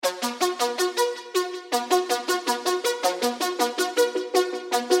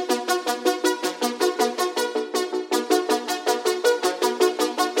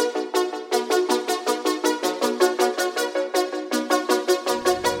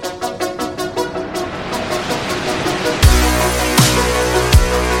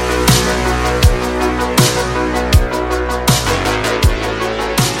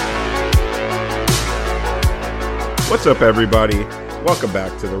What's up, everybody? Welcome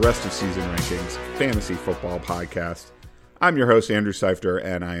back to the Rest of Season Rankings Fantasy Football Podcast. I'm your host, Andrew Seifter,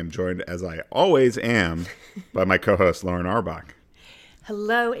 and I am joined, as I always am, by my co-host, Lauren Arbach.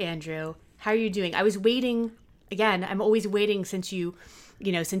 Hello, Andrew. How are you doing? I was waiting. Again, I'm always waiting since you've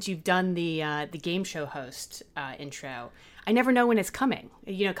done the game show host intro. I never know when it's coming.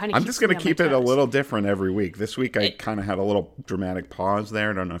 I'm just going to keep it a little different every week. This week, I kind of had a little dramatic pause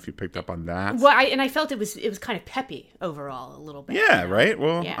there. I don't know if you picked up on that. Well, I felt it was kind of peppy overall, a little bit. Yeah, right.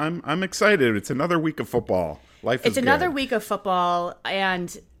 Well, yeah. I'm excited. It's another week of football. Life is It's another week of football,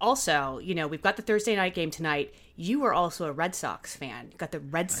 and also, we've got the Thursday night game tonight. You are also a Red Sox fan. You got the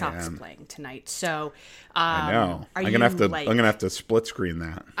Red Sox playing tonight, so I know. I'm gonna have to split screen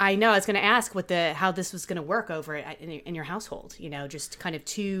that. I know. I was gonna ask how this was gonna work over in your household. Just kind of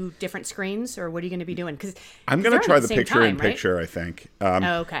two different screens, or what are you gonna be doing? Because I'm gonna try the picture-in-picture. Right? I think.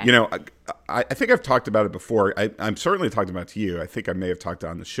 Okay. I think I've talked about it before. I'm certainly talked about it to you. I think I may have talked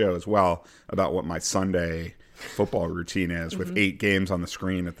on the show as well about what my Sunday football routine is with 8 games on the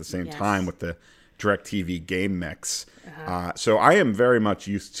screen at the same time with the DirecTV game mix. So I am very much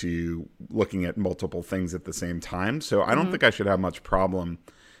used to looking at multiple things at the same time. So I don't think I should have much problem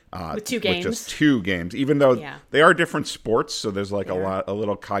with 2 games. With just 2 games, even though they are different sports. So there's like a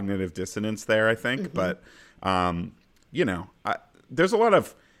little cognitive dissonance there, I think. But, there's a lot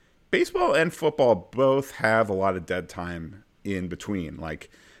of baseball and football both have a lot of dead time in between. Like,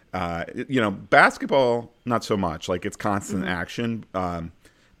 basketball, not so much. Like, it's constant action.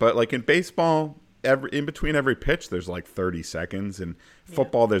 But like in baseball, in between every pitch, there's like 30 seconds. In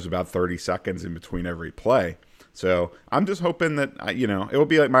football, there's about 30 seconds in between every play. So I'm just hoping that, it will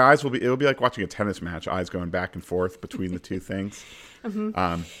be like it'll be like watching a tennis match, eyes going back and forth between the two things.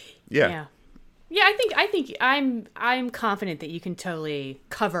 Yeah, I think I'm confident that you can totally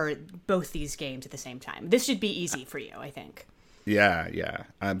cover both these games at the same time. This should be easy for you, I think. Yeah.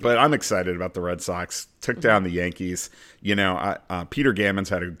 But I'm excited about the Red Sox. Took down the Yankees. Peter Gammons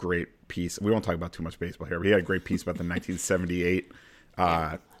had a great piece. We won't talk about too much baseball here, but he had a great piece about the 1978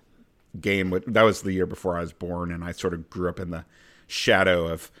 game. That was the year before I was born, and I sort of grew up in the shadow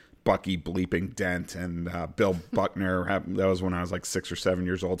of Bucky bleeping Dent and Bill Buckner. That was when I was like 6 or 7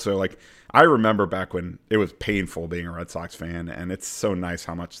 years old. So like I remember back when it was painful being a Red Sox fan, and it's so nice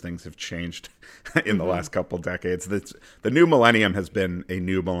how much things have changed in the last couple of decades. The new millennium has been a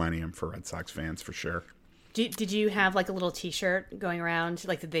new millennium for Red Sox fans for sure. Did you have like a little T-shirt going around?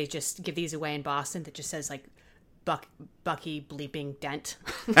 Like, did they just give these away in Boston that just says like Bucky bleeping Dent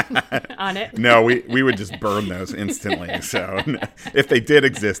on it? No, we would just burn those instantly. So if they did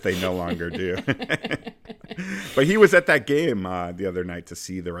exist, they no longer do. But he was at that game the other night to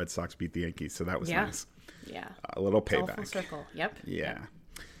see the Red Sox beat the Yankees, so that was nice. Yeah, a little payback. It's all full circle. Yep. Yeah. Yep.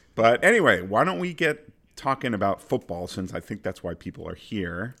 But anyway, why don't we get talking about football, since I think that's why people are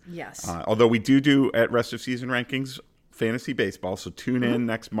here. Yes. Although we do at Rest of Season Rankings fantasy baseball, so tune in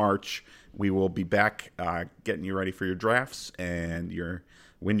next March. We will be back getting you ready for your drafts and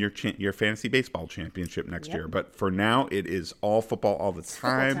win your fantasy baseball championship next year. But for now, it is all football all the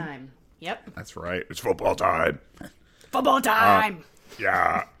time. Football time. Yep. That's right. It's football time. Football time.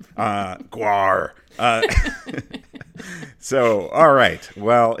 Guar. So, all right.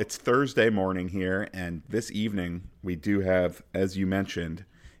 Well, it's Thursday morning here, and this evening we do have, as you mentioned,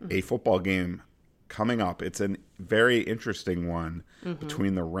 a football game coming up. It's a very interesting one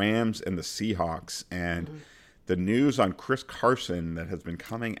between the Rams and the Seahawks, and the news on Chris Carson that has been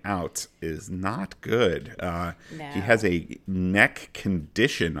coming out is not good. No. He has a neck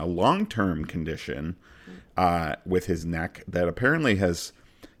condition, a long-term condition with his neck that apparently has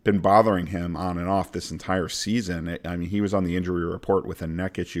been bothering him on and off this entire season. I mean, he was on the injury report with a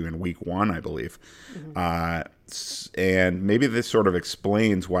neck issue in week 1, I believe. And maybe this sort of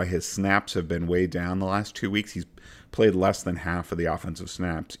explains why his snaps have been way down the last 2 weeks. He's played less than half of the offensive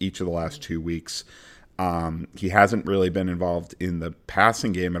snaps each of the last 2 weeks. He hasn't really been involved in the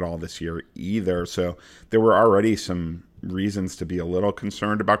passing game at all this year either. So there were already some reasons to be a little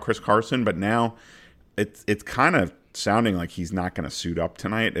concerned about Chris Carson, but now it's kind of sounding like he's not going to suit up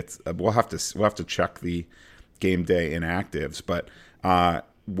tonight. We'll have to check the game day inactives, but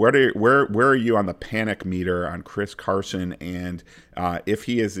where are you on the panic meter on Chris Carson? And if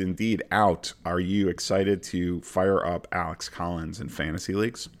he is indeed out, are you excited to fire up Alex Collins in fantasy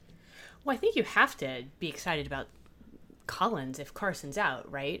leagues? Well, I think you have to be excited about Collins if Carson's out,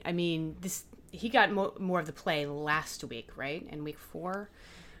 right? I mean, he got more of the play last week, right? In week 4.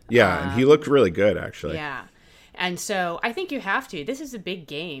 Yeah, and he looked really good, actually. Yeah. And so I think you have to. This is a big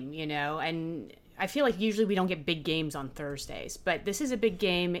game, and I feel like usually we don't get big games on Thursdays, but this is a big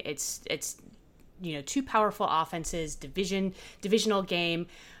game. It's two powerful offenses, divisional game.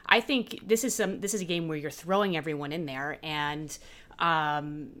 I think this is a game where you're throwing everyone in there, and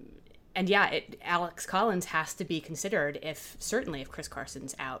Alex Collins has to be considered if Chris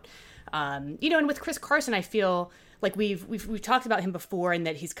Carson's out. And with Chris Carson, I feel like we've talked about him before, and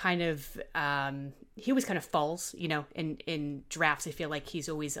that he's kind of he always kind of falls, in drafts. I feel like he's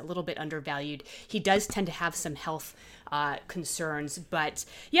always a little bit undervalued. He does tend to have some health concerns, but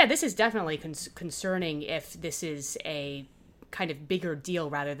yeah, this is definitely concerning if this is a kind of bigger deal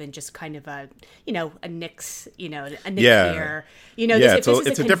rather than just kind of a Knicks, a Knicks here.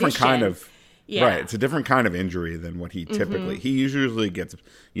 It's a different kind of right. It's a different kind of injury than what he typically. He usually gets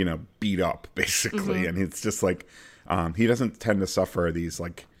beat up basically, and it's just like he doesn't tend to suffer these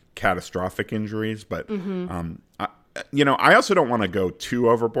like catastrophic injuries. But I also don't want to go too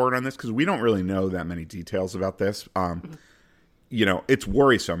overboard on this because we don't really know that many details about this. It's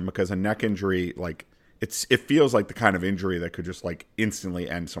worrisome because a neck injury it feels like the kind of injury that could just like instantly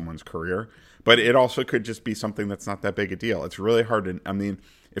end someone's career, but it also could just be something that's not that big a deal. It's really hard to,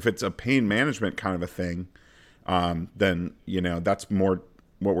 if it's a pain management kind of a thing, then, that's more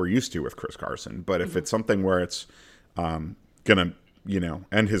what we're used to with Chris Carson. But if it's something where it's going to,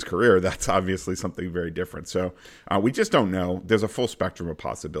 end his career, that's obviously something very different. So we just don't know. There's a full spectrum of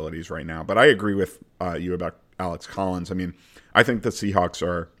possibilities right now, but I agree with you about Alex Collins. I think the Seahawks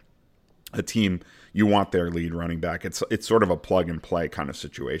are a team you want their lead running back. It's sort of a plug and play kind of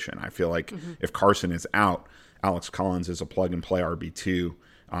situation. I feel like if Carson is out, Alex Collins is a plug and play RB2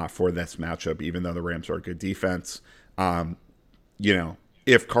 for this matchup, even though the Rams are a good defense.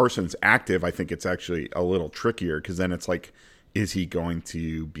 If Carson's active, I think it's actually a little trickier because then it's like, is he going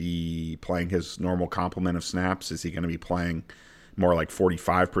to be playing his normal complement of snaps? Is he going to be playing more like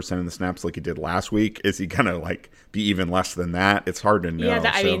 45% of the snaps like he did last week? Is he going to be even less than that? It's hard to know. Yeah,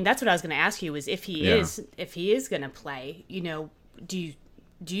 that's what I was going to ask you is if he is going to play, do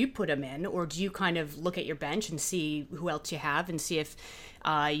you put him in, or do you kind of look at your bench and see who else you have and see if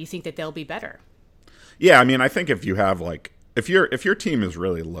you think that they'll be better? Yeah, I think if you have if your team is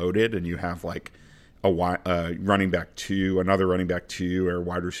really loaded and you have a running back 2, another running back 2, or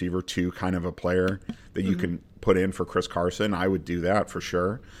wide receiver 2 kind of a player that you can put in for Chris Carson, I would do that for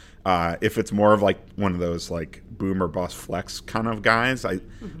sure. If it's more of one of those boom or bust flex kind of guys, I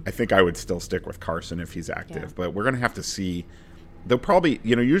think I would still stick with Carson if he's active. But we're going to have to see. They'll probably,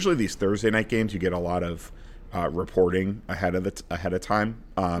 usually these Thursday night games, you get a lot of reporting ahead of time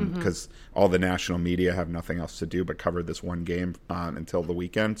because all the national media have nothing else to do but cover this one game until the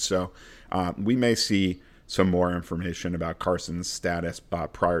weekend. So we may see some more information about Carson's status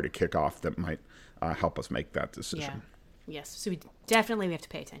prior to kickoff that might help us make that decision. Yeah. Yes. So we definitely have to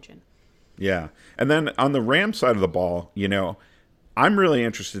pay attention. Yeah. And then on the Rams side of the ball, I'm really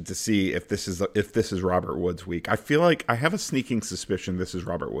interested to see if this is Robert Woods' week. I feel like I have a sneaking suspicion this is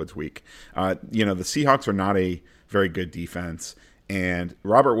Robert Woods' week. The Seahawks are not a very good defense, and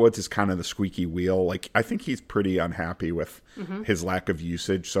Robert Woods is kind of the squeaky wheel. I think he's pretty unhappy with his lack of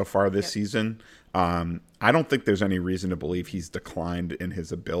usage so far this season. I don't think there's any reason to believe he's declined in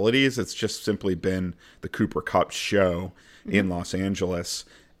his abilities. It's just simply been the Cooper Kupp show in Los Angeles.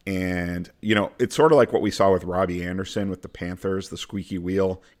 And, it's sort of like what we saw with Robbie Anderson with the Panthers. The squeaky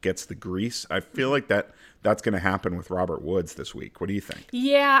wheel gets the grease. I feel like that's going to happen with Robert Woods this week. What do you think?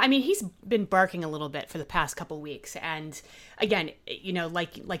 Yeah, he's been barking a little bit for the past couple weeks. And again,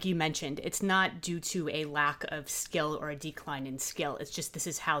 like you mentioned, it's not due to a lack of skill or a decline in skill. It's just this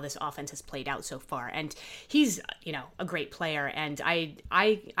is how this offense has played out so far. And he's, a great player. And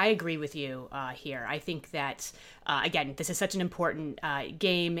I agree with you here. I think that, again, this is such an important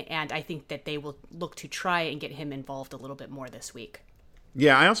game, and I think that they will look to try and get him involved a little bit more this week.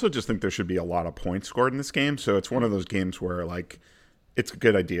 Yeah, I also just think there should be a lot of points scored in this game. So it's one of those games where it's a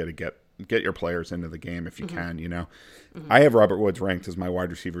good idea to get your players into the game if you can. I have Robert Woods ranked as my wide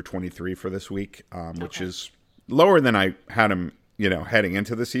receiver 23 for this week, which is lower than I had him, heading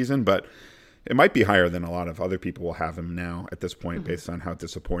into the season, but it might be higher than a lot of other people will have him now at this point based on how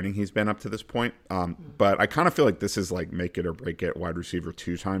disappointing he's been up to this point. But I kind of feel like this is make it or break it wide receiver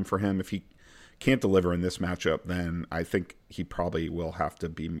 2 time for him. If he can't deliver in this matchup, then I think he probably will have to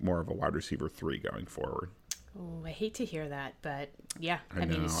be more of a wide receiver 3 going forward. Oh, I hate to hear that, but yeah. I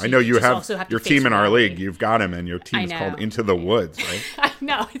know you have your team in our league. You've got him, and your team is called Into the Woods, right? I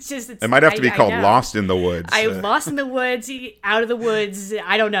know. It might have to be called Lost in the Woods. Lost in the Woods, Out of the Woods.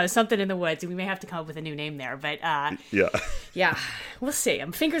 I don't know, something in the woods. We may have to come up with a new name there, but yeah, we'll see.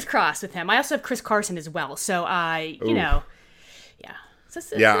 I'm fingers crossed with him. I also have Chris Carson as well, so I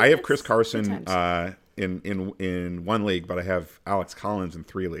have Chris Carson in one league, but I have Alex Collins in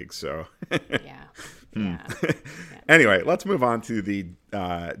 3 leagues. So Yeah. Yeah. Anyway, let's move on to the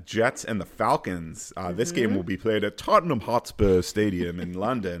Jets and the Falcons. This game will be played at Tottenham Hotspur Stadium in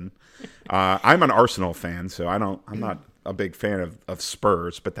London. I'm an Arsenal fan, so I'm not a big fan of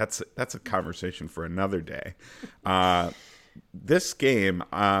Spurs, but that's a conversation for another day. This game,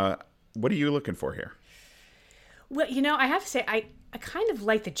 what are you looking for here? Well, I have to say, I kind of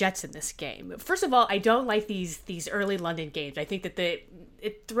like the Jets in this game. First of all, I don't like these early London games. I think that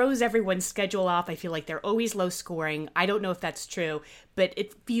it throws everyone's schedule off. I feel like they're always low scoring. I don't know if that's true, but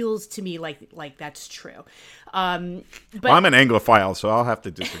it feels to me like that's true. But well, I'm an Anglophile, so I'll have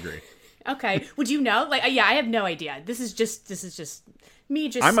to disagree. Okay. Would you know? Yeah, I have no idea. This is just me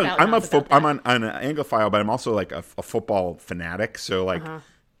just I'm an Anglophile, but I'm also like a football fanatic. So like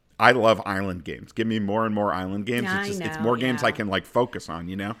I love island games. Give me more and more island games. It's more games I can like focus on,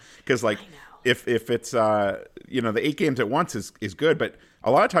 because like if it's the 8 games at once is good, but a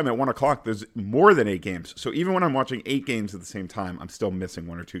lot of time at 1 o'clock there's more than 8 games. So even when I'm watching 8 games at the same time, I'm still missing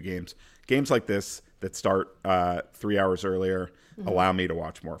 1 or 2 games. Games like this that start 3 hours earlier allow me to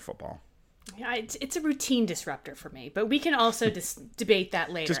watch more football. Yeah, it's a routine disruptor for me, but we can also debate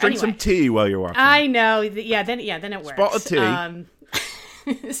that later. Just drink some tea while you're watching. I know. Then it works. Spot of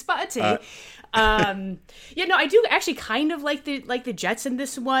tea. Spot of tea. I do actually kind of like the Jets in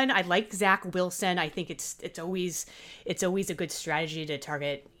this one. I like Zach Wilson. I think it's always a good strategy to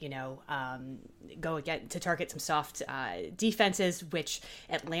target, to target some soft defenses, which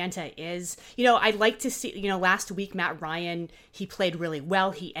Atlanta is. I'd like to see, last week Matt Ryan, he played really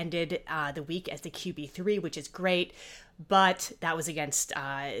well. He ended the week as the QB3, which is great, but that was against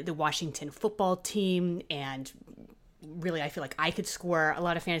the Washington football team, and really, I feel like I could score a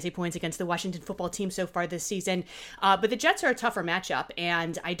lot of fantasy points against the Washington football team so far this season. But the Jets are a tougher matchup,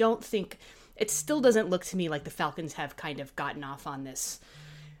 and I don't think it still doesn't look to me like the Falcons have kind of gotten off on this.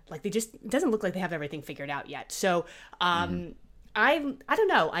 Like it doesn't look like they have everything figured out yet. So I don't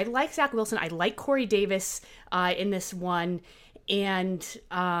know. I like Zach Wilson. I like Corey Davis in this one, and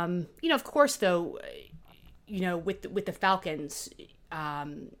of course though, with the Falcons.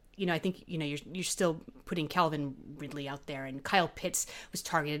 I think you're still putting Calvin Ridley out there, and Kyle Pitts was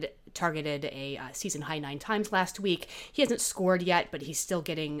targeted a season high 9 times last week. He hasn't scored yet, but he's still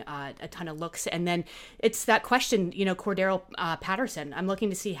getting a ton of looks. And then it's that question, Cordero Patterson. I'm looking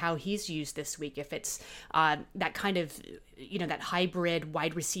to see how he's used this week. If it's that kind of that hybrid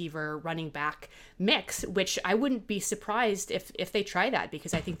wide receiver running back mix, which I wouldn't be surprised if they try that,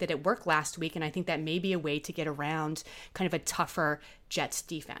 because I think that it worked last week, and I think that may be a way to get around kind of a tougher Jets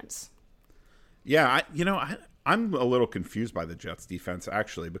defense. Yeah, I'm a little confused by the Jets defense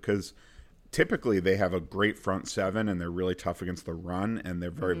actually, because typically they have a great front seven and they're really tough against the run, and they're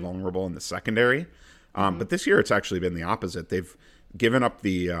very vulnerable in the secondary. But this year it's actually been the opposite. They've given up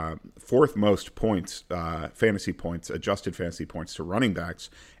the 4th most points, adjusted fantasy points to running backs,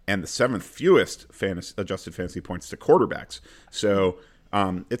 and the 7th fewest adjusted fantasy points to quarterbacks. So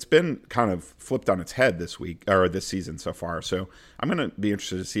it's been kind of flipped on its head this week or this season so far. So I'm going to be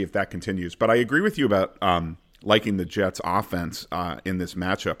interested to see if that continues. But I agree with you about liking the Jets offense in this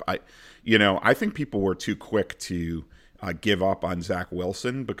matchup. I think people were too quick to give up on Zach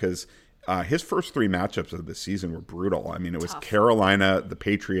Wilson, because his first 3 matchups of the season were brutal. I mean, it was tough. Carolina, the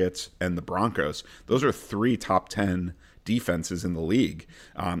Patriots, and the Broncos. Those are 3 top 10 defenses in the league.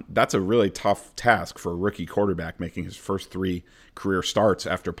 That's a really tough task for a rookie quarterback, making his first 3 career starts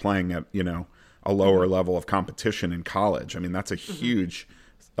after playing at a lower level of competition in college. I mean, that's a huge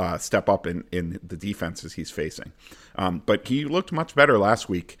step up in the defenses he's facing. But he looked much better last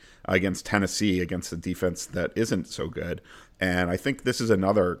week against Tennessee, against a defense that isn't so good. And I think this is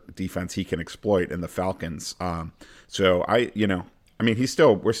another defense he can exploit in the Falcons. So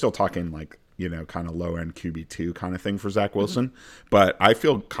we're still talking like, kind of low end QB2 kind of thing for Zach Wilson. But I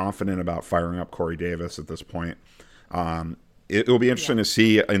feel confident about firing up Corey Davis at this point. It will be interesting to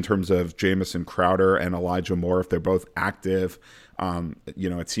see in terms of Jamison Crowder and Elijah Moore, if they're both active.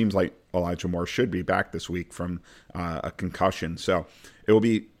 It seems like Elijah Moore should be back this week from a concussion. So it will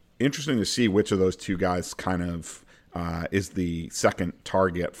be interesting to see which of those 2 guys kind of is the second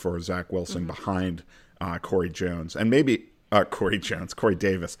target for Zach Wilson behind Corey Jones. And maybe Corey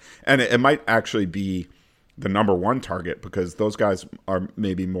Davis. And it might actually be the number 1 target, because those guys are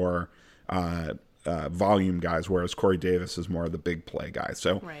maybe more volume guys, whereas Corey Davis is more of the big play guy.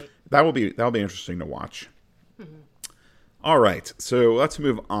 So that'll be interesting to watch. All right, so let's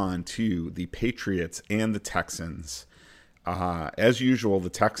move on to the Patriots and the Texans. As usual, the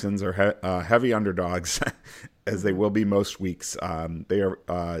Texans are heavy underdogs, as they will be most weeks. They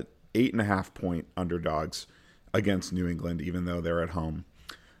are 8.5-point underdogs against New England, even though they're at home.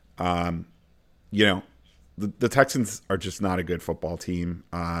 The Texans are just not a good football team.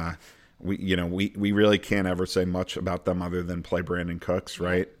 We really can't ever say much about them other than play Brandon Cooks,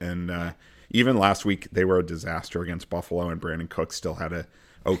 right? And even last week they were a disaster against Buffalo, and Brandon Cooks still had a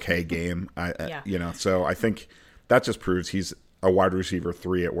okay game. So I think that just proves he's a wide receiver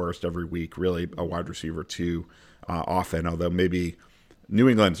 3 at worst every week, really a wide receiver 2 often, although maybe New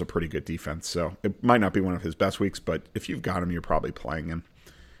England's a pretty good defense, so it might not be one of his best weeks, but if you've got him, you're probably playing him.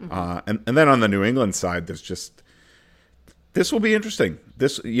 And then on the New England side, this will be interesting.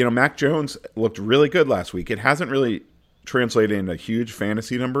 Mac Jones looked really good last week. It hasn't really translated into huge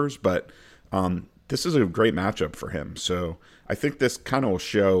fantasy numbers, but this is a great matchup for him. So I think this kind of will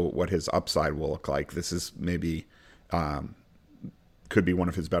show what his upside will look like. This is maybe could be one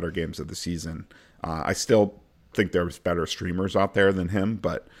of his better games of the season. I still think there's better streamers out there than him,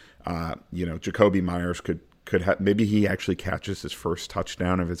 but Jacoby Myers could maybe he actually catches his first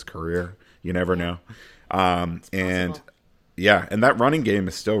touchdown of his career. You never know. And that running game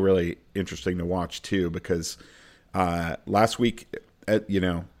is still really interesting to watch too, because last week,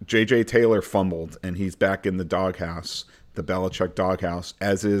 J.J. Taylor fumbled, and he's back in the doghouse, the Belichick doghouse,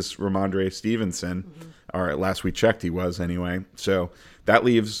 as is Ramondre Stevenson. Or last we checked, he was anyway. So that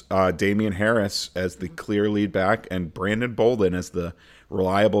leaves Damian Harris as the clear lead back, and Brandon Bolden as the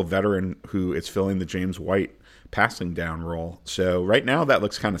reliable veteran who is filling the James White passing down role. So right now that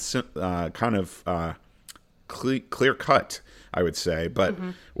looks kind of clear cut, I would say, but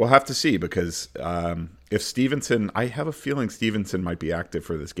we'll have to see, because if Stevenson, I have a feeling Stevenson might be active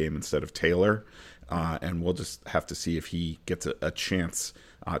for this game instead of Taylor, and we'll just have to see if he gets a chance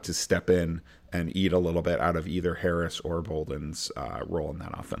to step in and eat a little bit out of either Harris or Bolden's role in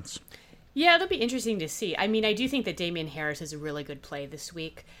that offense. Yeah, it'll be interesting to see. I mean, I do think that Damian Harris is a really good play this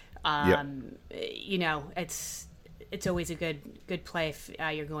week. It's always a good play if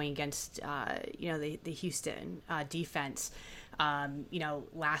you're going against the Houston defense.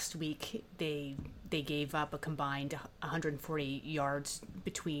 Last week they gave up a combined 140 yards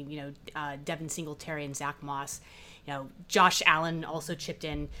between Devin Singletary and Zach Moss. Josh Allen also chipped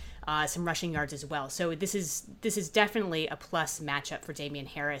in some rushing yards as well. So this is definitely a plus matchup for Damian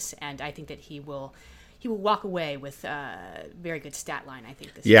Harris, and I think that he will walk away with a very good stat line, I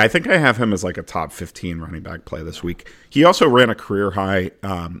think. I think I have him as like a top 15 running back play this week. He also ran a career high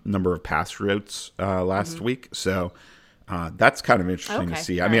number of pass routes last week, so that's kind of interesting to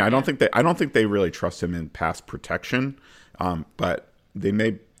see. I mean, I don't think they really trust him in pass protection, but they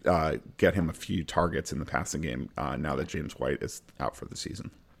may get him a few targets in the passing game now that James White is out for the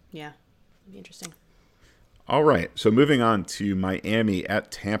season. Yeah, it'd be interesting. All right, so moving on to Miami at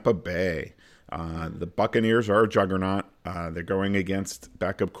Tampa Bay. The Buccaneers are a juggernaut. They're going against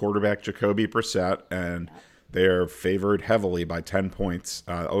backup quarterback Jacoby Brissett, and they're favored heavily by 10 points,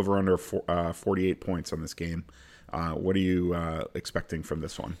 over under 48 points on this game. What are you expecting from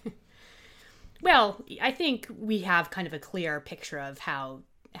this one? Well, I think we have kind of a clear picture of how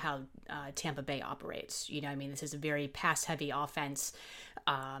Tampa Bay operates. This is a very pass-heavy offense.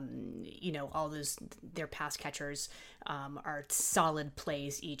 All their pass catchers are solid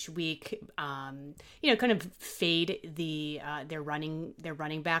plays each week. Kind of fade their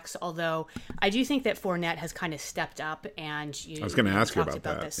running backs. Although I do think that Fournette has kind of stepped up, and I was going to ask you about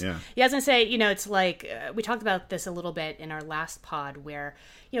that. This. Yeah, I was going to say, it's like we talked about this a little bit in our last pod, where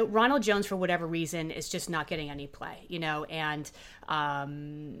Ronald Jones, for whatever reason, is just not getting any play.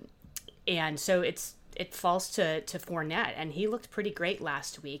 And so it falls to Fournette, and he looked pretty great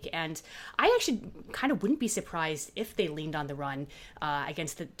last week. And I actually kind of wouldn't be surprised if they leaned on the run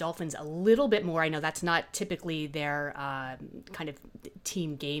against the Dolphins a little bit more. I know that's not typically their kind of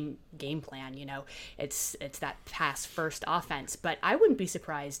team game plan. It's that pass first offense, but I wouldn't be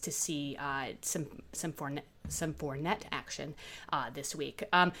surprised to see some Fournette action this week.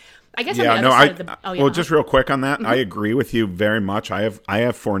 I guess. Just real quick on that, I agree with you very much. I have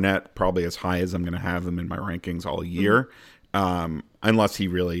Fournette probably as high as I'm going to have him in my rankings all year, unless he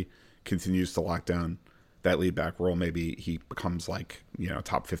really continues to lock down that lead back role. Maybe he becomes like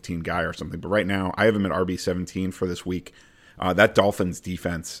top 15 guy or something. But right now, I have him at RB17 for this week. That Dolphins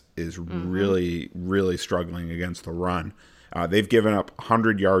defense is really, really struggling against the run. They've given up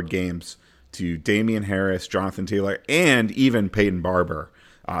 100-yard games to Damian Harris, Jonathan Taylor, and even Peyton Barber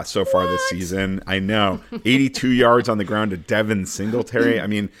so far this season. I know. 82 yards on the ground to Devin Singletary. I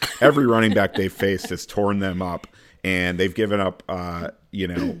mean, every running back they've faced has torn them up, and they've given up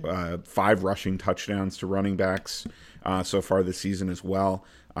 5 rushing touchdowns to running backs. so far this season as well.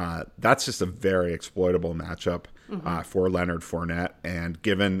 That's just a very exploitable matchup for Leonard Fournette. And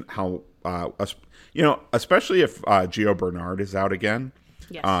given how, especially if Gio Bernard is out again,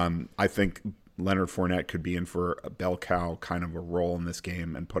 Yes. I think Leonard Fournette could be in for a bell cow kind of a role in this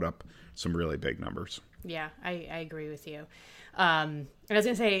game and put up some really big numbers. Yeah, I agree with you. And I was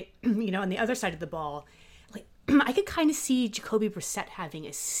going to say, on the other side of the ball, like I could kind of see Jacoby Brissett having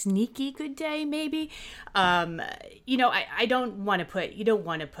a sneaky good day, maybe. I don't want to put,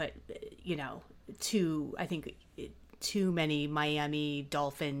 too many Miami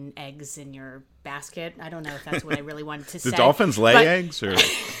Dolphin eggs in your basket. I don't know if that's what I really wanted to say. The Dolphins lay eggs? Or?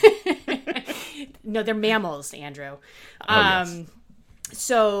 No, they're mammals, Andrew. Yes.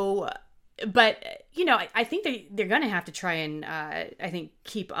 So, but I think they're going to have to try and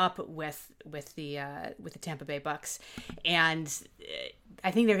keep up with the Tampa Bay Bucks, and I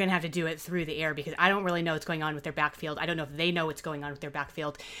think they're going to have to do it through the air because I don't really know what's going on with their backfield. I don't know if they know what's going on with their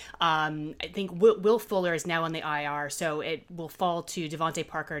backfield. I think Will Fuller is now on the IR, so it will fall to Devontae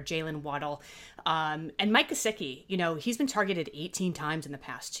Parker, Jalen Waddle, and Mike Gesicki. He's been targeted 18 times in the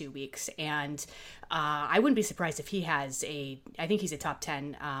past 2 weeks, and I wouldn't be surprised if he has I think he's a top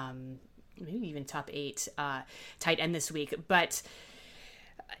 10, maybe even top 8 tight end this week. But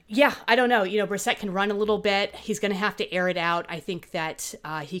yeah, I don't know. Brissett can run a little bit. He's going to have to air it out. I think that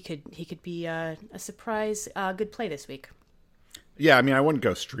he could be a surprise good play this week. Yeah, I mean, I wouldn't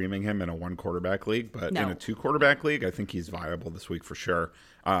go streaming him in a 1 quarterback league, but No. in a 2 quarterback league, I think he's viable this week for sure.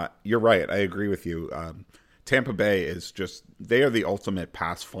 You're right. I agree with you. Tampa Bay they are the ultimate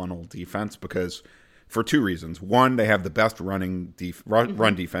pass funnel defense because for 2 reasons. 1, they have the best run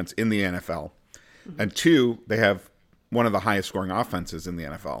defense in the NFL. And 2, they have one of the highest scoring offenses in the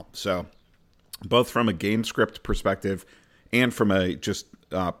NFL. So both from a game script perspective and from a just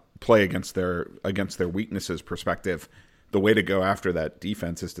play against their weaknesses perspective, the way to go after that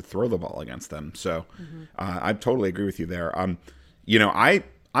defense is to throw the ball against them. So I totally agree with you there. I'm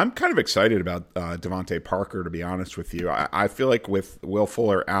kind of excited about Devontae Parker, to be honest with you. I feel like with Will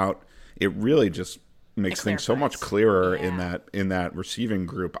Fuller out, it really just makes things so much clearer in that receiving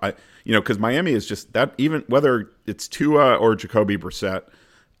group. Because Miami is just that, even whether it's Tua or Jacoby Brissett,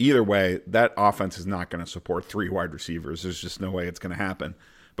 either way, that offense is not going to support 3 wide receivers. There's just no way it's going to happen.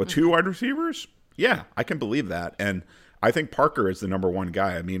 But 2 wide receivers, yeah, I can believe that. And I think Parker is the number 1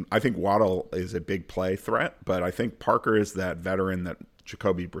 guy. I mean, I think Waddle is a big play threat, but I think Parker is that veteran that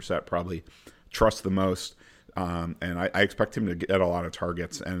Jacoby Brissett probably trusts the most. And I expect him to get a lot of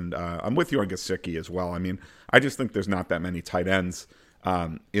targets. And I'm with you on Gesicki as well. I mean, I just think there's not that many tight ends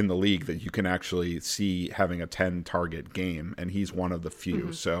in the league that you can actually see having a 10-target game, and he's one of the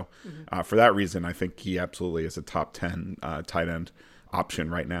few. So for that reason, I think he absolutely is a top 10 tight end option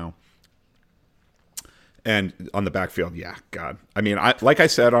right now. And on the backfield, yeah, God. I mean, like I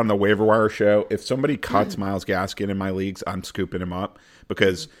said on the waiver wire show, if somebody cuts Myles Gaskin in my leagues, I'm scooping him up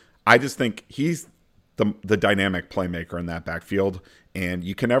because I just think he's the dynamic playmaker in that backfield, and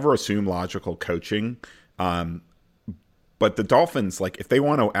you can never assume logical coaching. But the Dolphins, like, if they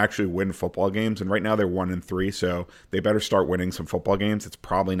want to actually win football games, and right now they're 1-3, so they better start winning some football games. It's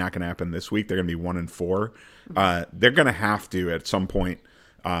probably not going to happen this week. They're going to be 1-4. They're going to have to at some point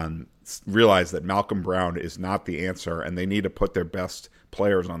realize that Malcolm Brown is not the answer, and they need to put their best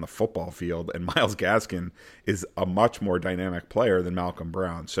players on the football field, and Myles Gaskin is a much more dynamic player than Malcolm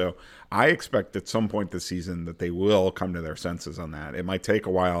Brown. So I expect at some point this season that they will come to their senses on that. It might take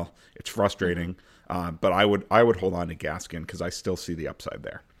a while. It's frustrating, but I would hold on to Gaskin because I still see the upside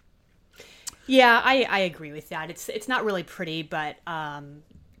there. Yeah, I agree with that. It's not really pretty, but I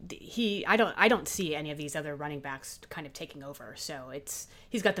don't see any of these other running backs kind of taking over. So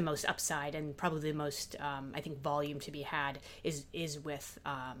he's got the most upside and probably the most I think volume to be had is with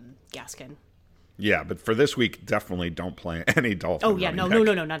Gaskin. Yeah, but for this week, definitely don't play any Dolphins. Oh yeah, no,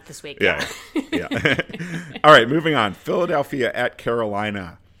 not this week. Yeah. All right, moving on. Philadelphia at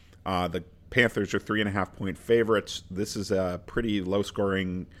Carolina. The Panthers are 3.5-point favorites. This is a pretty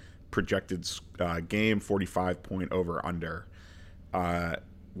low-scoring projected game, 45-point over/under.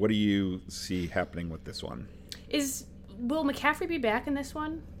 What do you see happening with this one? Will McCaffrey be back in this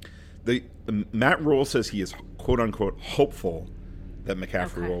one? The Matt Rule says he is quote unquote hopeful that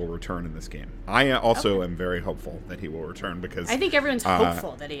McCaffrey will return in this game. I also am very hopeful that he will return because I think everyone's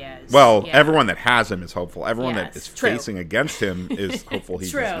hopeful that he is. Well, everyone that has him is hopeful. Everyone that is true. facing against him is hopeful he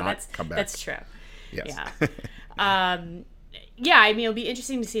does not come back. That's true. Yes. Yeah. Yeah, I mean, it'll be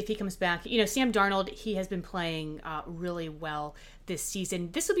interesting to see if he comes back. Sam Darnold, he has been playing really well this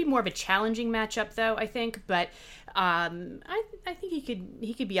season. This will be more of a challenging matchup, though, I think. But I think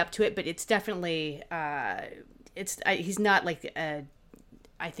he could be up to it. But it's definitely he's not like I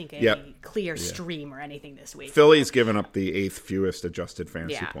think a clear stream or anything this week. Philly's given up the 8th fewest adjusted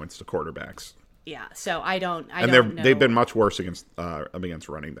fantasy points to quarterbacks. Yeah, so I don't know. They've been much worse against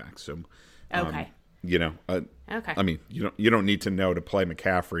running backs. So, okay. Okay. I mean, you don't need to know to play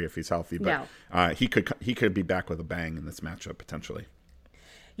McCaffrey if he's healthy, but he could be back with a bang in this matchup potentially.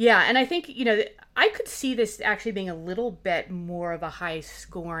 Yeah, and I think, I could see this actually being a little bit more of a high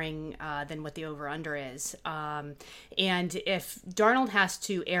scoring than what the over-under is. And if Darnold has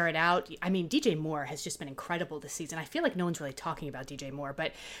to air it out, I mean, DJ Moore has just been incredible this season. I feel like no one's really talking about DJ Moore,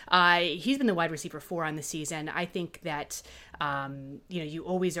 but he's been the wide receiver 4 on the season. I think that, you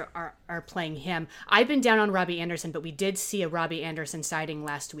always are playing him. I've been down on Robbie Anderson, but we did see a Robbie Anderson sighting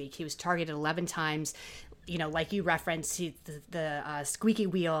last week. He was targeted 11 times. Like you referenced, the squeaky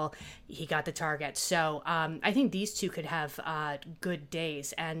wheel, he got the target. So I think these two could have good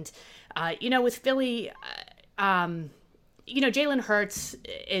days. And, with Philly, Jalen Hurts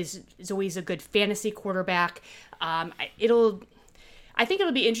is always a good fantasy quarterback. I think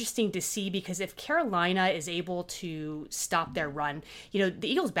it'll be interesting to see, because if Carolina is able to stop their run, the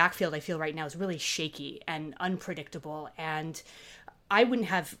Eagles' backfield, I feel right now, is really shaky and unpredictable. And I wouldn't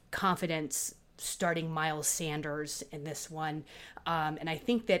have confidence starting Miles Sanders in this one. And I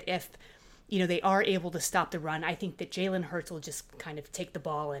think that if, they are able to stop the run, I think that Jalen Hurts will just kind of take the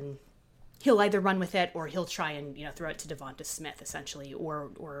ball and he'll either run with it or he'll try and, throw it to Devonta Smith essentially,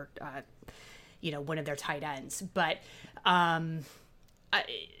 or one of their tight ends. But,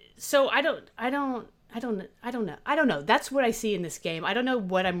 so I don't know. That's what I see in this game. I don't know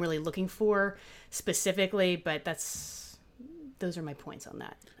what I'm really looking for specifically, but those are my points on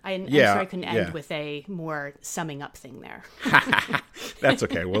that. I'm sorry I couldn't end with a more summing up thing there. That's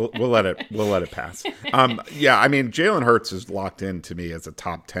okay. We'll let it pass. I mean, Jalen Hurts is locked in to me as a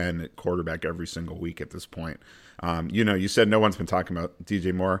top 10 quarterback every single week at this point. You said no one's been talking about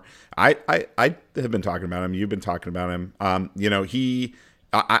DJ Moore. I have been talking about him. You've been talking about him. I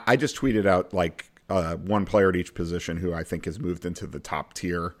just tweeted out like one player at each position who I think has moved into the top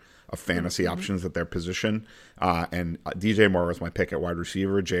tier of fantasy options at their position. And DJ Moore was my pick at wide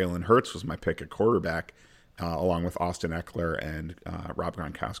receiver. Jalen Hurts was my pick at quarterback, along with Austin Eckler and Rob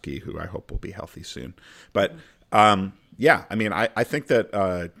Gronkowski, who I hope will be healthy soon. But I mean, I think that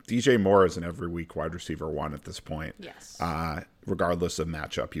DJ Moore is an every week wide receiver 1 at this point. Yes. Regardless of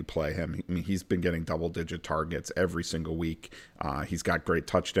matchup, you play him. I mean, he's been getting double-digit targets every single week. He's got great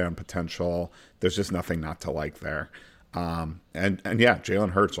touchdown potential. There's just nothing not to like there. Jalen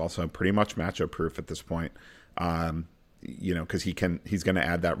Hurts also pretty much matchup proof at this point. Because he's going to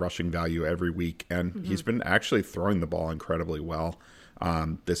add that rushing value every week, and he's been actually throwing the ball incredibly well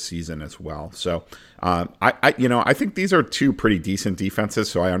this season as well. So I think these are two pretty decent defenses.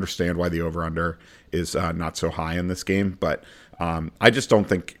 So I understand why the over/under is not so high in this game, but I just don't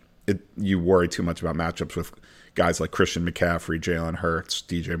think you worry too much about matchups with guys like Christian McCaffrey, Jalen Hurts,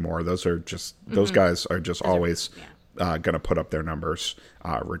 DJ Moore. Those guys are just always going to put up their numbers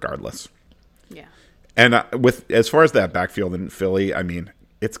regardless. Yeah. And as far as that backfield in Philly, I mean,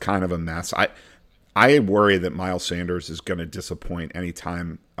 it's kind of a mess. I worry that Miles Sanders is going to disappoint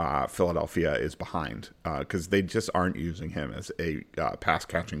anytime Philadelphia is behind, because they just aren't using him as a pass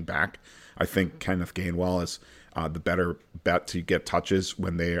catching back. I think Kenneth Gainwell is the better bet to get touches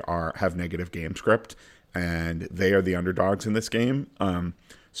when they have negative game script, and they are the underdogs in this game.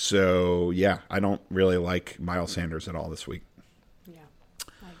 So, I don't really like Miles Sanders at all this week. Yeah,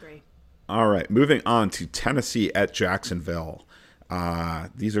 I agree. All right, moving on to Tennessee at Jacksonville.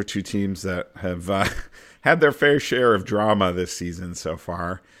 These are two teams that have had their fair share of drama this season so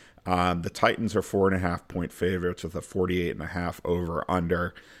far. The Titans are 4.5-point favorites with a 48.5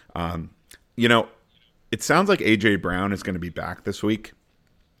 over/under. It sounds like A.J. Brown is going to be back this week.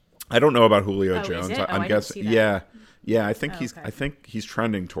 I don't know about Julio Jones. I'm guessing. Yeah, I think I think he's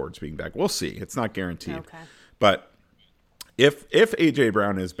trending towards being back. We'll see. It's not guaranteed. Okay. But if A.J.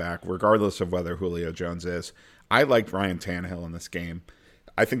 Brown is back, regardless of whether Julio Jones is, I liked Ryan Tannehill in this game.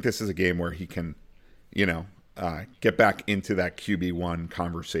 I think this is a game where he can, get back into that QB1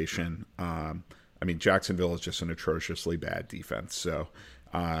 conversation. I mean, Jacksonville is just an atrociously bad defense. So,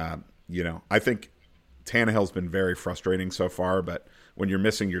 I think Tannehill's been very frustrating so far, but when you're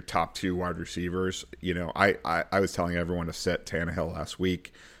missing your top 2 wide receivers, I was telling everyone to sit Tannehill last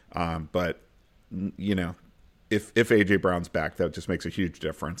week. But, if A.J. Brown's back, that just makes a huge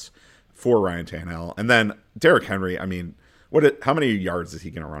difference for Ryan Tannehill. And then Derrick Henry, I mean, how many yards is he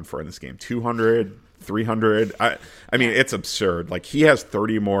going to run for in this game? 200, 300? I mean, it's absurd. Like, he has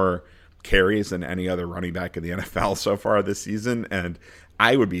 30 more carries than any other running back in the NFL so far this season. And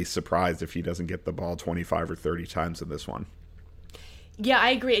I would be surprised if he doesn't get the ball 25 or 30 times in this one. Yeah,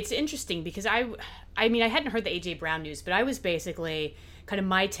 I agree. It's interesting because I mean, I hadn't heard the AJ Brown news, but I was basically kind of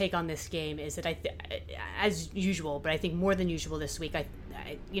my take on this game is that as usual, but I think more than usual this week, I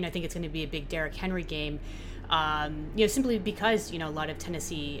think it's going to be a big Derrick Henry game. Simply because a lot of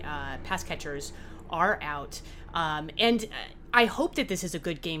Tennessee pass catchers are out, and I hope that this is a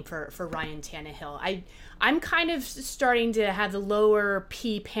good game for Ryan Tannehill. I'm kind of starting to have the lower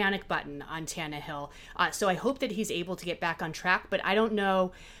P panic button on Tannehill, so I hope that he's able to get back on track. But I don't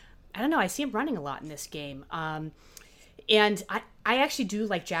know. I see him running a lot in this game, and I actually do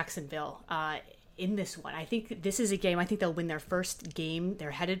like Jacksonville in this one. I think this is a game. I think they'll win their first game. They're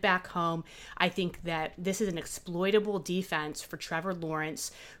headed back home. I think that this is an exploitable defense for Trevor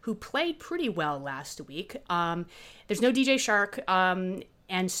Lawrence, who played pretty well last week. There's no DJ Shark, and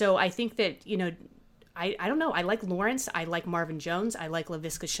so I think that I don't know. I like Lawrence. I like Marvin Jones. I like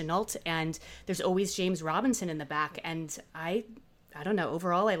Laviska Shenault, and there's always James Robinson in the back. And I don't know.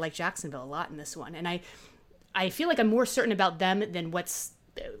 Overall, I like Jacksonville a lot in this one, and I feel like I'm more certain about them than what's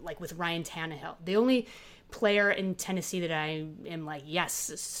like with Ryan Tannehill. The only player in Tennessee that I am like, yes,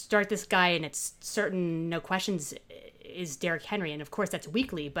 start this guy, and it's certain, no questions, is Derrick Henry, and of course that's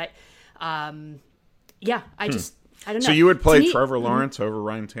weekly. But I don't know. So you would play Trevor Lawrence over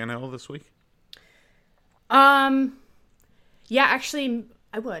Ryan Tannehill this week? Yeah, actually,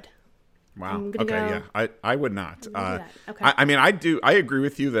 I would. Wow. Okay. Yeah, I would not. Okay. I mean, I agree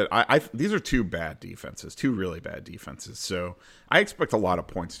with you that these are two bad defenses, two really bad defenses. So I expect a lot of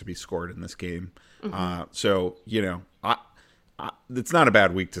points to be scored in this game. So it's not a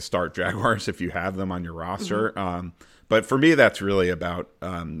bad week to start Jaguars if you have them on your roster. But for me, that's really about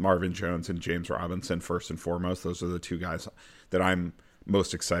Marvin Jones and James Robinson first and foremost. Those are the two guys that I'm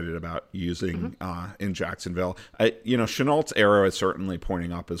most excited about using in Jacksonville. Chenault's arrow is certainly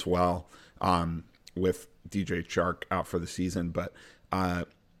pointing up as well with DJ Chark out for the season. But, I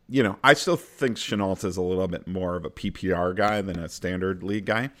still think Chenault is a little bit more of a PPR guy than a standard league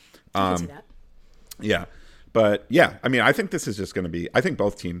guy. I can see that. Yeah. But, yeah, I mean, I think this is just going to be – I think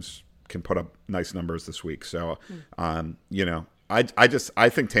both teams can put up nice numbers this week. So, I think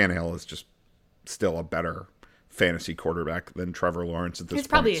Tannehill is just still a better – fantasy quarterback than Trevor Lawrence at this point. It's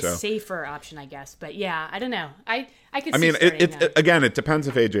probably a safer option, I guess. But yeah, I don't know. I could. I mean, it depends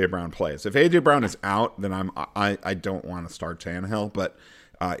if AJ Brown plays. If AJ Brown is out, then I don't want to start Tannehill. But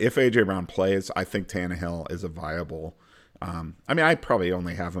if AJ Brown plays, I think Tannehill is a viable. I mean, I probably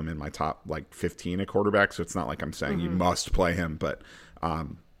only have him in my top 15 at quarterback, so it's not like I'm saying you must play him. But I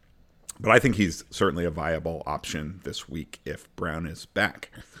think he's certainly a viable option this week if Brown is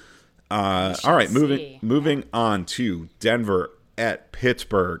back. All right, moving on to Denver at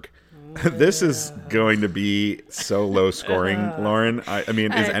Pittsburgh. This is going to be so low scoring, Lauren. I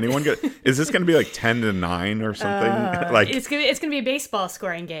mean, is anyone good? Is this going to be 10-9 or something? It's gonna be a baseball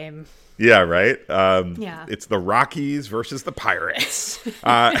scoring game. Yeah, right. Yeah, it's the Rockies versus the Pirates.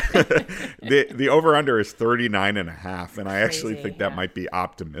 The over under is 39.5, and I actually think that might be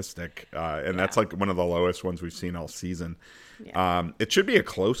optimistic. And that's one of the lowest ones we've seen all season. Yeah. It should be a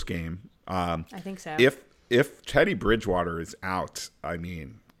close game. I think so. If Teddy Bridgewater is out, I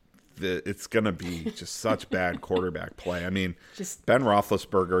mean, it's going to be just such bad quarterback play. I mean, Ben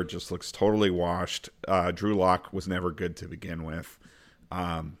Roethlisberger just looks totally washed. Drew Lock was never good to begin with.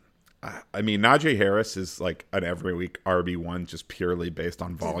 I mean, Najee Harris is like an every week RB1 just purely based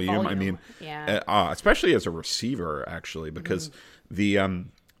on volume. I mean, especially as a receiver, actually, because the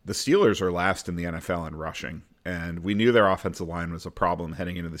Steelers are last in the NFL in rushing. And we knew their offensive line was a problem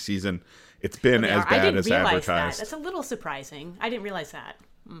heading into the season. It's been as bad as advertised. That's a little surprising. I didn't realize that.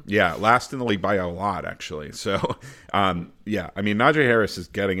 Yeah, last in the league by a lot, actually. So, I mean, Najee Harris is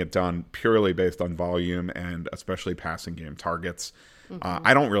getting it done purely based on volume and especially passing game targets.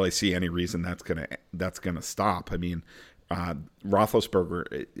 I don't really see any reason that's gonna stop. I mean,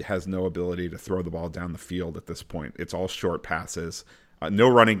 Roethlisberger has no ability to throw the ball down the field at this point. It's all short passes, no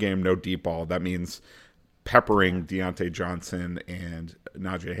running game, no deep ball. That means peppering Deontay Johnson and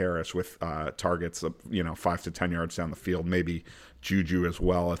Najee Harris with targets of 5 to 10 yards down the field. Maybe Juju as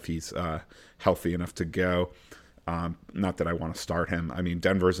well if he's healthy enough to go. Not that I want to start him. I mean,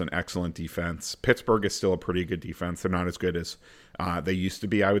 Denver's an excellent defense. Pittsburgh is still a pretty good defense. They're not as good as they used to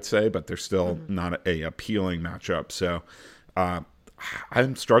be, I would say, but they're still not a appealing matchup. So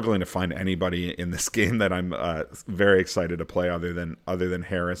I'm struggling to find anybody in this game that I'm very excited to play other than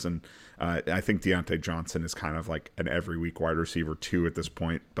Harris. And I think Deontay Johnson is kind of like an every week wide receiver 2 at this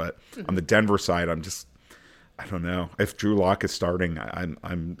point. But on the Denver side, I don't know. If Drew Lock is starting,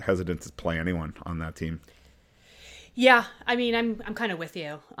 I'm hesitant to play anyone on that team. Yeah, I mean, I'm kind of with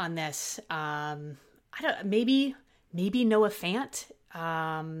you on this. I don't maybe Noah Fant.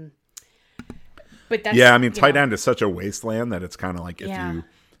 But that's Yeah, I mean, tight end is such a wasteland that it's kind of like if yeah. you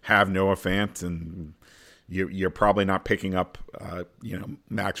have Noah Fant and you're probably not picking up,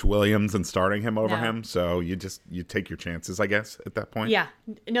 Max Williams and starting him over No. him. So you take your chances, I guess, at that point. Yeah,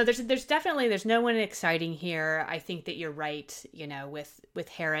 no, there's definitely there's no one exciting here. I think that you're right. With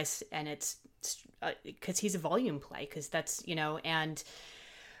Harris, and it's because he's a volume play. Because that's and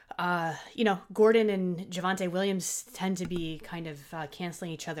Gordon and Javonte Williams tend to be kind of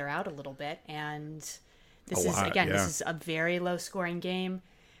canceling each other out a little bit. And this Yeah. is a very low scoring game.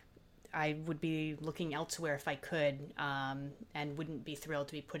 I would be looking elsewhere if I could, and wouldn't be thrilled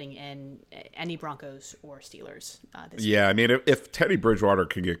to be putting in any Broncos or Steelers this week. Yeah, I mean, if Teddy Bridgewater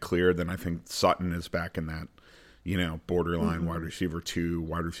can get cleared, then I think Sutton is back in that, borderline wide receiver 2,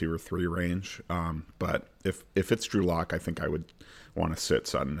 wide receiver 3 range. But if it's Drew Lock, I think I would want to sit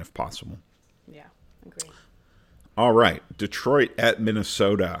Sutton if possible. Yeah, agree. All right, Detroit at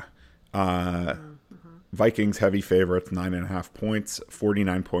Minnesota. Vikings heavy favorites, 9.5 points,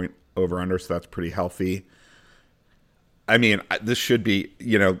 49-point over-under, so that's pretty healthy. I mean, this should be,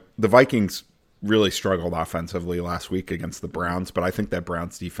 the Vikings really struggled offensively last week against the Browns, but I think that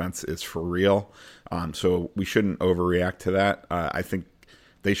Browns defense is for real. So we shouldn't overreact to that. I think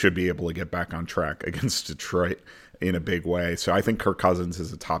they should be able to get back on track against Detroit in a big way. So I think Kirk Cousins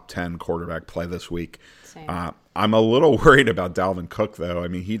is a top 10 quarterback play this week. Same. I'm a little worried about Dalvin Cook, though. I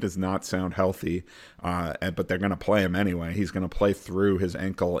mean, he does not sound healthy, but they're going to play him anyway. He's going to play through his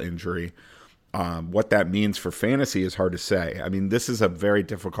ankle injury. What that means for fantasy is hard to say. I mean, this is a very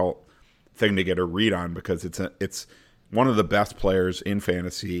difficult thing to get a read on because it's one of the best players in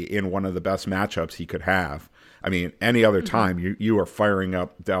fantasy in one of the best matchups he could have. I mean, any other time you are firing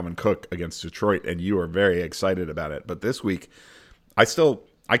up Dalvin Cook against Detroit and you are very excited about it. But this week, I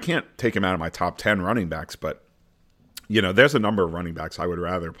can't take him out of my top 10 running backs, but there's a number of running backs I would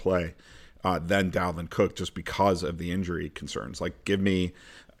rather play than Dalvin Cook just because of the injury concerns. Like, give me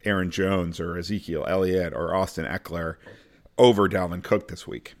Aaron Jones or Ezekiel Elliott or Austin Eckler over Dalvin Cook this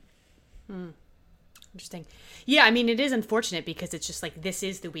week. Interesting. Yeah, I mean, it is unfortunate because it's just like this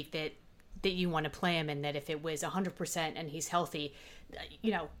is the week that you want to play him, and that if it was 100% and he's healthy,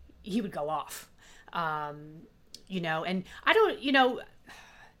 he would go off. And I don't,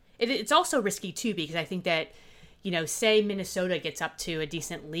 it's also risky too because I think that, say Minnesota gets up to a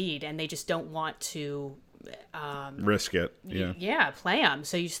decent lead and they just don't want to risk it. Yeah. Play him.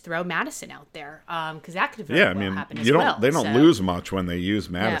 So you just throw Madison out there because that could very well happen as well. They don't lose much when they use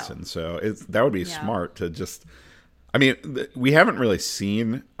Madison, No. so that would be smart to just. I mean, we haven't really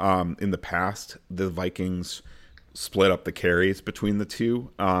seen in the past the Vikings split up the carries between the two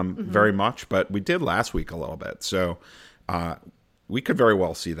very much, but we did last week a little bit. So we could very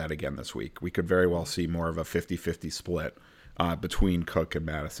well see that again this week. We could very well see more of a 50-50 split between Cook and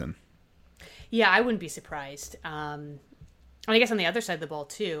Madison. Yeah, I wouldn't be surprised. And I guess on the other side of the ball,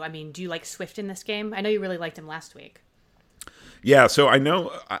 too, I mean, do you like Swift in this game? I know you really liked him last week. Yeah, so I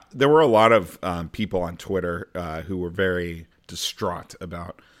know there were a lot of people on Twitter who were very distraught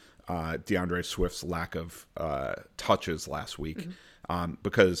about DeAndre Swift's lack of touches last week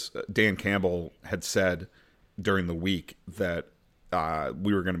because Dan Campbell had said during the week that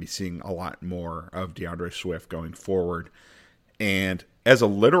we were going to be seeing a lot more of DeAndre Swift going forward. And as a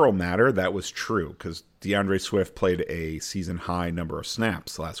literal matter, that was true because DeAndre Swift played a season-high number of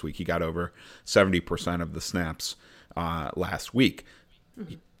snaps last week. He got over 70% of the snaps last week.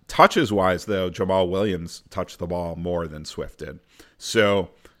 Touches-wise, though, Jamal Williams touched the ball more than Swift did.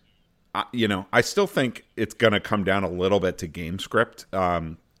 So, I still think it's going to come down a little bit to game script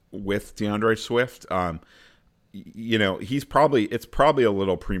with DeAndre Swift. It's probably a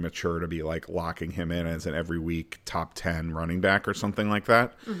little premature to be like locking him in as an every week top 10 running back or something like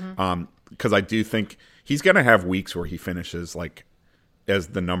that. Because I do think he's going to have weeks where he finishes like as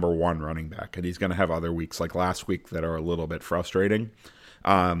the number 1 running back, and he's going to have other weeks like last week that are a little bit frustrating.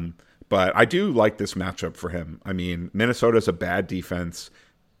 But I do like this matchup for him. I mean, Minnesota's a bad defense,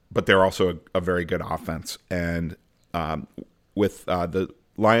 but they're also a very good offense. And with the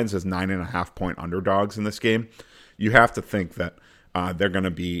Lions as 9.5-point underdogs in this game, you have to think that they're going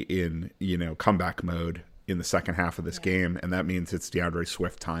to be in comeback mode in the second half of this game, and that means it's DeAndre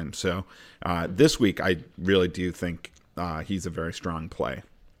Swift time. So this week, I really do think he's a very strong play.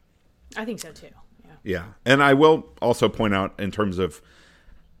 I think so too. Yeah, and I will also point out in terms of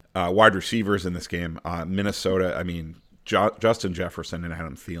wide receivers in this game, Minnesota. I mean, Justin Jefferson and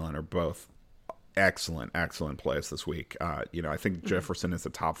Adam Thielen are both excellent plays this week. I think Jefferson is the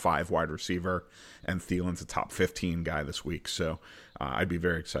top 5 wide receiver, and Thielen's a top 15 guy this week. So I'd be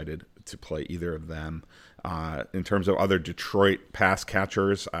very excited to play either of them. In terms of other Detroit pass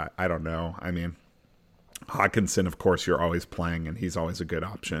catchers, I don't know. I mean, Hawkinson, of course, you're always playing, and he's always a good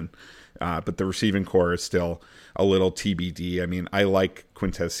option. But the receiving core is still a little TBD. I mean, I like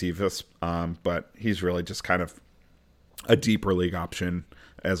Quintez Cephas, but he's really just kind of a deeper league option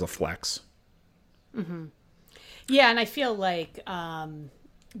as a flex. Mm-hmm. Yeah, and I feel like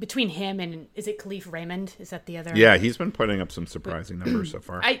between him and, is it Khalif Raymond? Is that the other? Yeah, he's been putting up some surprising numbers so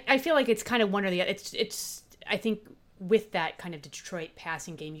far. I feel like it's kind of one or the other. It's I think with that kind of Detroit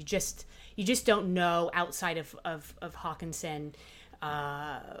passing game, you just don't know outside of Hawkinson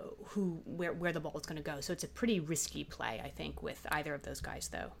where the ball is going to go. So it's a pretty risky play, I think, with either of those guys,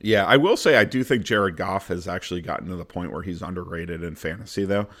 though. Yeah, I will say I do think Jared Goff has actually gotten to the point where he's underrated in fantasy,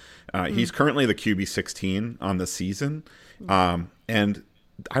 though. He's currently the QB 16 on the season, and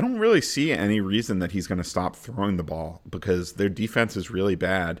I don't really see any reason that he's going to stop throwing the ball because their defense is really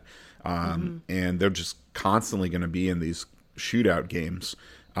bad, and they're just constantly going to be in these shootout games.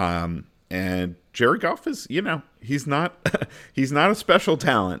 And Jared Goff is, he's not he's not a special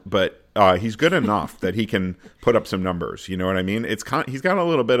talent, but he's good enough that he can put up some numbers. You know what I mean? He's got a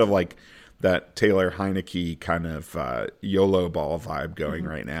little bit of like that Taylor Heineke kind of YOLO ball vibe going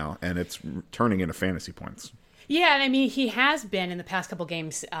right now, and it's turning into fantasy points. Yeah, and I mean, he has been in the past couple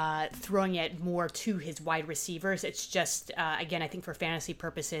games throwing it more to his wide receivers. It's just, again, I think for fantasy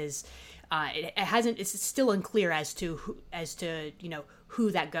purposes, it's still unclear as to who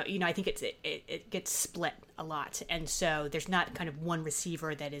that go. I think it gets split a lot, and so there's not kind of one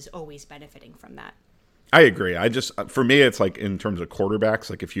receiver that is always benefiting from that. I agree. For me, it's like in terms of quarterbacks,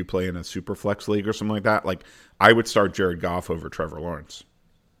 like if you play in a super flex league or something like that, like I would start Jared Goff over Trevor Lawrence.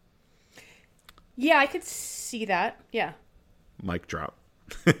 Yeah, I could see that. Yeah. Mic drop.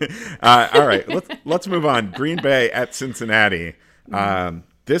 All right, let's move on. Green Bay at Cincinnati.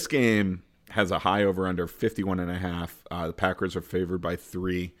 This game has a high over under 51.5. The Packers are favored by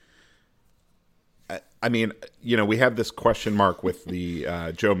 3. I mean, we have this question mark with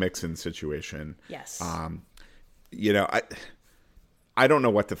the Joe Mixon situation. Yes. I don't know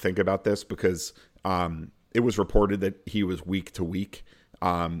what to think about this because it was reported that he was week to week.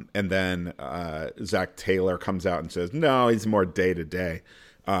 And then Zach Taylor comes out and says, no, he's more day to day.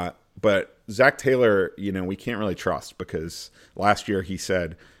 But Zach Taylor, we can't really trust because last year he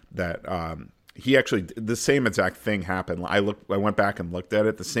said that he actually the same exact thing happened. I went back and looked at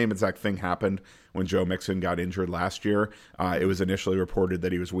it. The same exact thing happened when Joe Mixon got injured last year. It was initially reported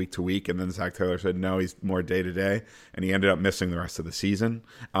that he was week to week, and then Zach Taylor said no, he's more day to day, and he ended up missing the rest of the season,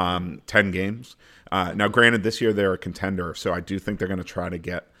 10 games. Now, granted, this year they're a contender, so I do think they're going to try to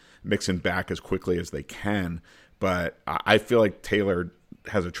get Mixon back as quickly as they can. But I feel like Taylor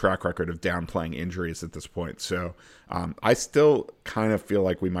has a track record of downplaying injuries at this point. So I still kind of feel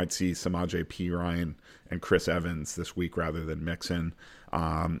like we might see Samaje Perine and Chris Evans this week rather than Mixon.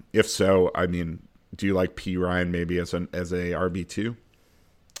 If so, I mean, do you like Perine maybe as a RB2?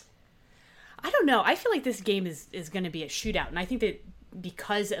 I don't know. I feel like this game is going to be a shootout, and I think that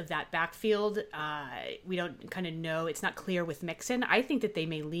because of that backfield, we don't kind of know. It's not clear with Mixon. I think that they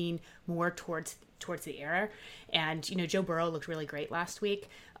may lean more towards the air. And, Joe Burrow looked really great last week.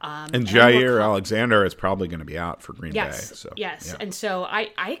 And Jair Alexander is probably going to be out for Green Bay. So, yes. Yeah. And so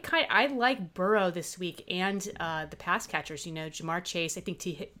I like Burrow this week and the pass catchers. Jamar Chase, I think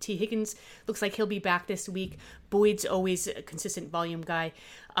T. Higgins looks like he'll be back this week. Boyd's always a consistent volume guy.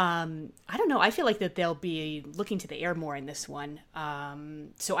 I don't know. I feel like that they'll be looking to the air more in this one.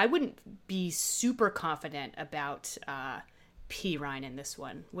 So I wouldn't be super confident about Perine in this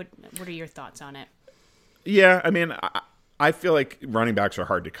one. What are your thoughts on it? Yeah, I mean, I feel like running backs are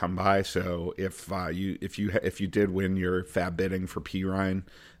hard to come by. So if you did win your fab bidding for Perine,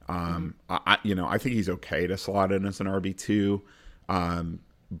 I think he's okay to slot in as an RB2.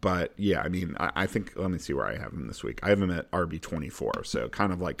 But yeah, I mean, I think, let me see where I have him this week. I have him at RB24, so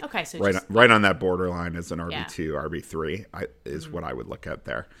kind of like right on that borderline as an RB2, RB3 is what I would look at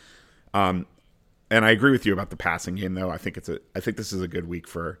there. And I agree with you about the passing game, though. I think this is a good week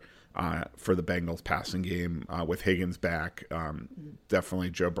for the Bengals passing game with Higgins back.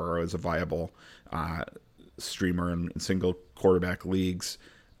 Definitely Joe Burrow is a viable streamer in single quarterback leagues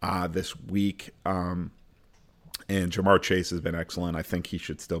this week. And Jamar Chase has been excellent. I think he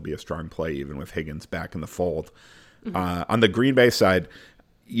should still be a strong play even with Higgins back in the fold. On the Green Bay side,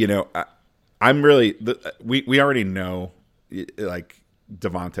 I'm really we already know like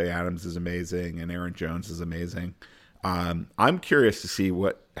Devontae Adams is amazing and Aaron Jones is amazing. I'm curious to see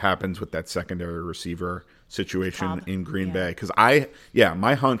what happens with that secondary receiver situation Cobb. in Green Yeah. Bay, because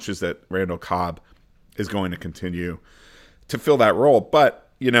my hunch is that Randall Cobb is going to continue to fill that role. But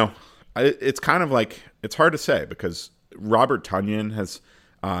it's kind of like, it's hard to say, because Robert Tonyan has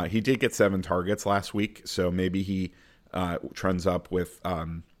he did get 7 targets last week, so maybe he trends up with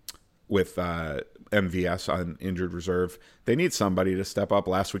MVS on injured reserve. They need somebody to step up.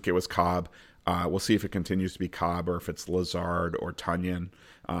 Last week it was Cobb. We'll see if it continues to be Cobb or if it's Lazard or Tonyan.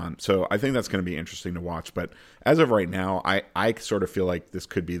 So I think that's going to be interesting to watch. But as of right now, I sort of feel like this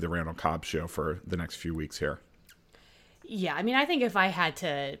could be the Randall Cobb show for the next few weeks here. Yeah, I mean, I think if I had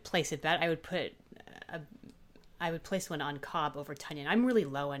to place a bet, I would place one on Cobb over Tonyan. I'm really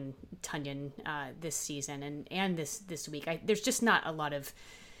low on Tonyan this season and this week. There's just not a lot of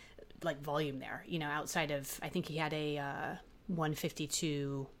like volume there, outside of, I think he had a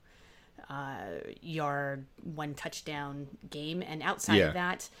 152 yard, 1 touchdown game, and outside of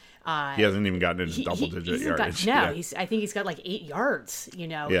that, he hasn't even gotten into double digit yardage. I think he's got like 8 yards, in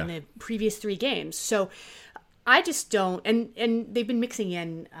the previous 3 games. So I just don't, and they've been mixing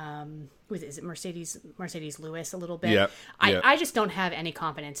in, is it Mercedes Lewis a little bit? I just don't have any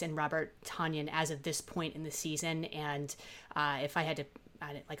confidence in Robert Tonyan as of this point in the season. And if I had to,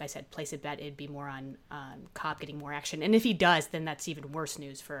 like I said, place a bet, it'd be more on Cobb getting more action. And if he does, then that's even worse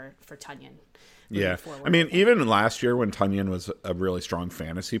news for Tonyan. Yeah. Forward, I mean, even last year when Tonyan was a really strong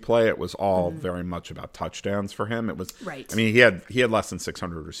fantasy play, it was all very much about touchdowns for him. It was right. I mean, he had less than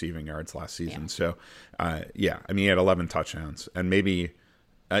 600 receiving yards last season. So, I mean, he had 11 touchdowns, and maybe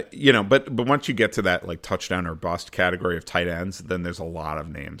but once you get to that like touchdown or bust category of tight ends, then there's a lot of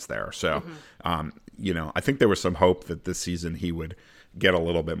names there. So, I think there was some hope that this season he would get a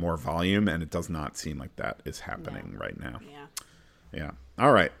little bit more volume, and it does not seem like that is happening right now. Yeah.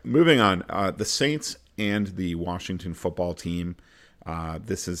 All right. Moving on. The Saints and the Washington football team.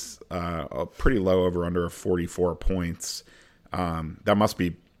 This is a pretty low over under of 44 points. That must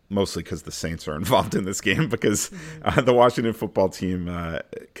be mostly because the Saints are involved in this game, because the Washington football team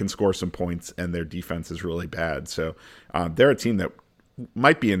can score some points and their defense is really bad. So they're a team that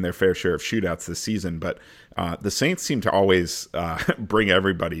might be in their fair share of shootouts this season, but the Saints seem to always bring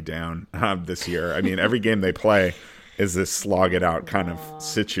everybody down this year. I mean, every game they play is this slog it out kind of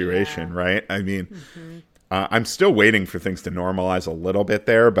situation, right? I mean, I'm still waiting for things to normalize a little bit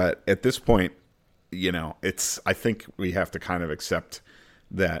there, but at this point, I think we have to kind of accept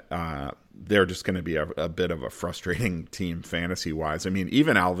that they're just going to be a bit of a frustrating team fantasy-wise. I mean,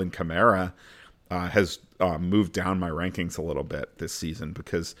 even Alvin Kamara has moved down my rankings a little bit this season,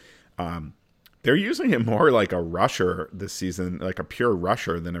 because they're using him more like a rusher this season, like a pure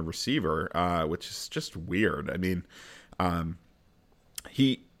rusher than a receiver, which is just weird. I mean,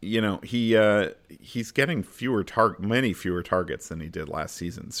 he's getting many fewer targets than he did last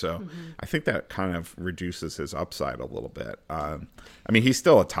season. So I think that kind of reduces his upside a little bit. I mean, he's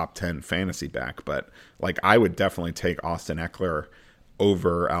still a top 10 fantasy back, but like I would definitely take Austin Eckler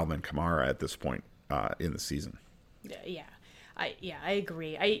over Alvin Kamara at this point in the season. Yeah. I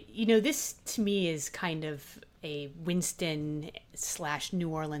agree. This to me is kind of a Winston / New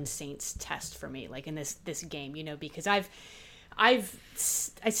Orleans Saints test for me, like in this game, because I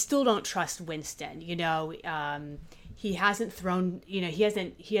still don't trust Winston. He hasn't thrown, he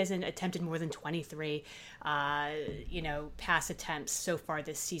hasn't attempted more than 23, pass attempts so far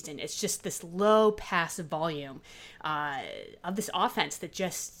this season. It's just this low pass volume of this offense that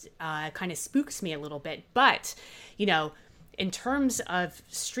just kind of spooks me a little bit. But, in terms of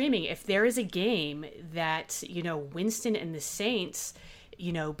streaming, if there is a game that, Winston and the Saints,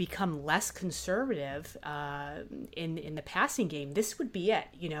 become less conservative in the passing game, this would be it.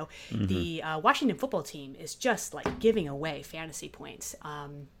 The Washington football team is just like giving away fantasy points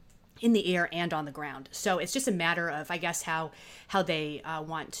in the air and on the ground. So it's just a matter of, I guess, how they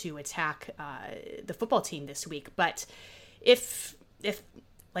want to attack the football team this week. But if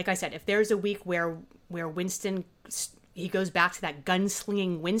like I said, if there's a week where Winston, he goes back to that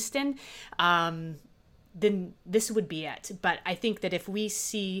gunslinging Winston, then this would be it. But I think that if we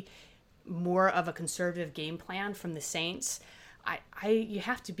see more of a conservative game plan from the Saints, you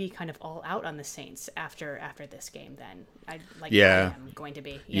have to be kind of all out on the Saints after this game. Then I am going to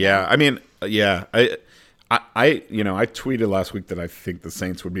be. I mean, I tweeted last week that I think the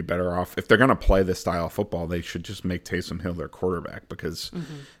Saints would be better off if they're going to play this style of football. They should just make Taysom Hill their quarterback, because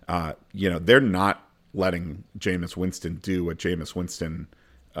they're not letting Jameis Winston do what Jameis Winston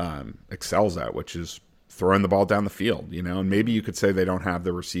excels at, which is throwing the ball down the field, and maybe you could say they don't have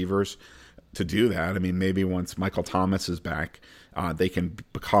the receivers to do that. I mean, maybe once Michael Thomas is back, they can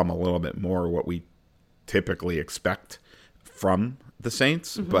become a little bit more what we typically expect from the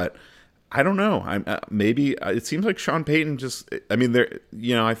Saints, but I don't know. Maybe it seems like Sean Payton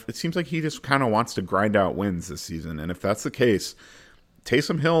it seems like he just kind of wants to grind out wins this season. And if that's the case,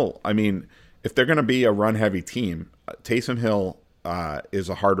 Taysom Hill, I mean, if they're going to be a run heavy team, Taysom Hill is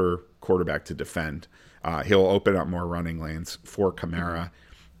a harder quarterback to defend. He'll open up more running lanes for Kamara.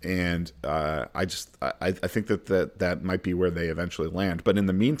 And I think that might be where they eventually land. But in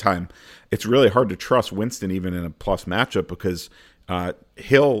the meantime, it's really hard to trust Winston even in a plus matchup because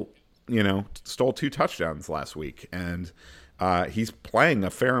Hill, stole 2 touchdowns last week, and he's playing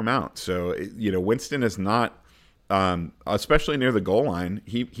a fair amount. So, Winston is not, especially near the goal line,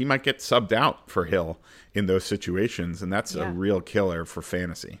 he might get subbed out for Hill in those situations, and that's a real killer for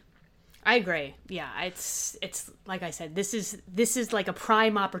fantasy. I agree. Yeah, it's like I said, this is like a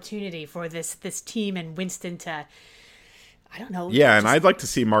prime opportunity for this team and Winston to, I don't know. Yeah, and I'd like to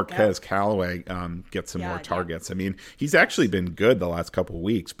see Marquez Callaway get some more targets. I mean, he's actually been good the last couple of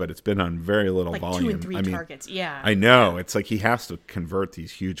weeks, but it's been on very little volume. 2 and 3 targets. Yeah, I know. It's like he has to convert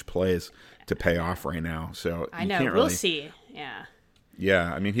these huge plays to pay off right now. So I know. We'll see. Yeah.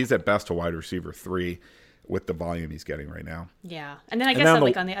 Yeah, I mean, he's at best a wide receiver 3 with the volume he's getting right now. Yeah, and then I guess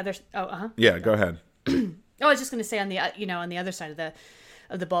on the other. Yeah, go ahead. I was just going to say on the on the other side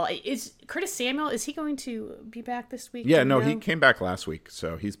of the ball, is Curtis Samuel, is he going to be back this week? Yeah, no, he came back last week,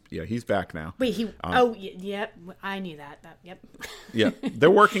 so he's back now. Wait, I knew that. Yep. Yeah,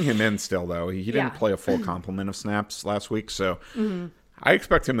 they're working him in still though. He didn't play a full complement of snaps last week, so I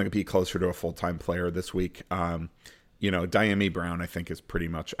expect him to be closer to a full-time player this week. Diami Brown I think is pretty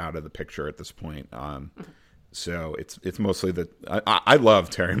much out of the picture at this point. So it's mostly I love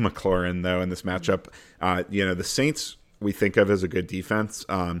Terry McLaurin though in this matchup. The Saints we think of as a good defense,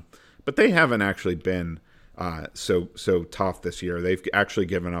 but they haven't actually been so tough this year. They've actually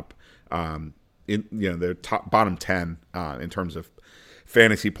given up their bottom 10 in terms of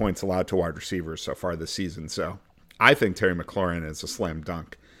fantasy points allowed to wide receivers so far this season. So I think Terry McLaurin is a slam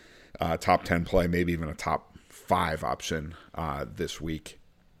dunk top 10 play, maybe even a top 5 option this week.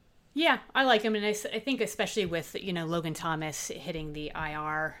 Yeah, I like him, and I think especially with Logan Thomas hitting the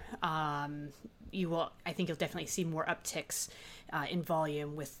IR, I think you'll definitely see more upticks in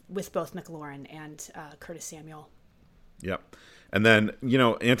volume with both McLaurin and Curtis Samuel. Yep. And then,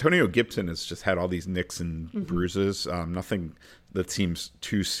 Antonio Gibson has just had all these nicks and bruises. Nothing that seems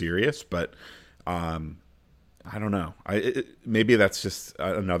too serious, but I don't know. Maybe that's just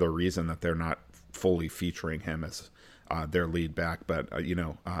another reason that they're not fully featuring him as their lead back. But,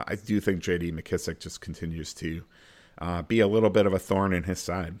 I do think J.D. McKissick just continues to be a little bit of a thorn in his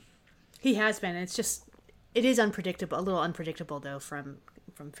side. He has been. It is unpredictable, a little unpredictable, though, from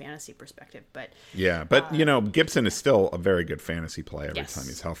fantasy perspective. But Gibson is still a very good fantasy play every time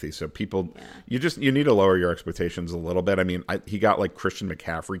he's healthy. So people, you need to lower your expectations a little bit. I mean, he got like Christian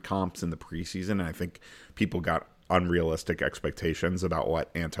McCaffrey comps in the preseason, and I think people got unrealistic expectations about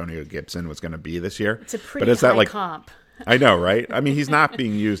what Antonio Gibson was going to be this year. It's a pretty high comp. I know, right? I mean, he's not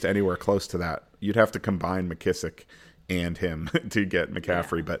being used anywhere close to that. You'd have to combine McKissick and him to get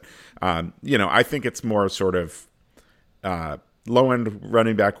McCaffrey. But, I think it's more sort of low-end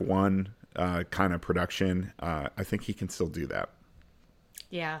running back 1 kind of production. I think he can still do that.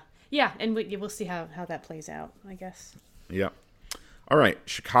 Yeah. Yeah, and we'll see how that plays out, I guess. Yeah. All right,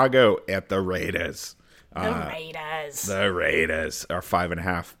 Chicago at the Raiders. The Raiders are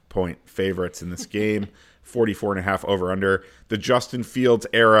 5.5-point favorites in this game. 44.5 over under. The Justin Fields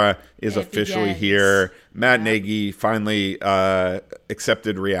era is officially here. Matt Nagy finally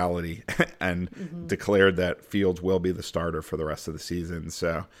accepted reality and declared that Fields will be the starter for the rest of the season.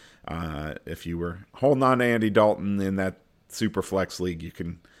 So if you were holding on to Andy Dalton in that super flex league, you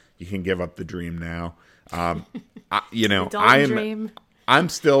can give up the dream now. I'm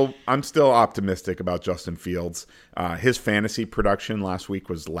still optimistic about Justin Fields. His fantasy production last week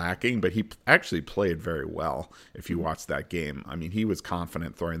was lacking, but he actually played very well if you watched that game. I mean, he was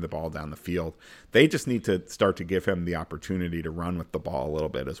confident throwing the ball down the field. They just need to start to give him the opportunity to run with the ball a little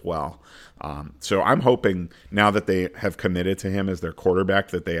bit as well. So I'm hoping now that they have committed to him as their quarterback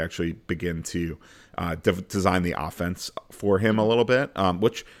that they actually begin to design the offense for him a little bit,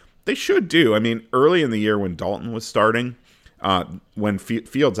 which they should do. I mean, early in the year when Dalton was starting, when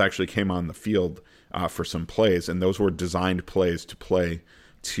Fields actually came on the field for some plays, and those were designed plays to play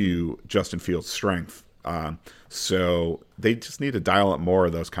to Justin Fields' strength. So they just need to dial up more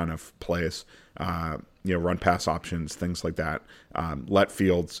of those kind of plays, run pass options, things like that. Let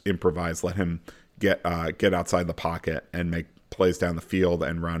Fields improvise, let him get outside the pocket and make plays down the field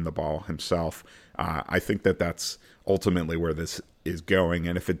and run the ball himself. I think that that's ultimately where this is going.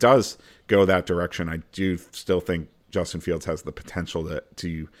 And if it does go that direction, I do still think Justin Fields has the potential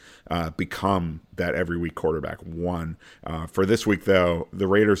to become that every week quarterback one. For this week, though, the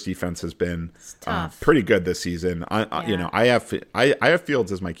Raiders defense has been pretty good this season. I have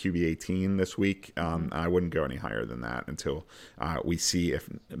Fields as my QB 18 this week. I wouldn't go any higher than that until we see if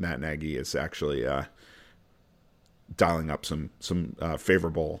Matt Nagy is actually dialing up some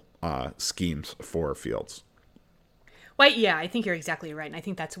favorable schemes for Fields. Well, yeah, I think you're exactly right, and I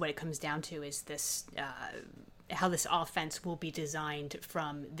think that's what it comes down to is this. How this offense will be designed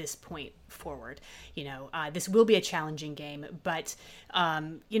from this point forward. This will be a challenging game, but,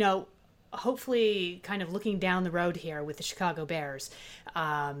 hopefully kind of looking down the road here with the Chicago Bears,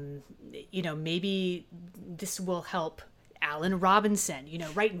 maybe this will help Allen Robinson.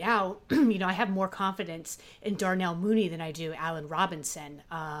 Right now, I have more confidence in Darnell Mooney than I do Allen Robinson,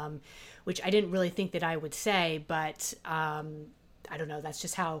 which I didn't really think that I would say, but I don't know. That's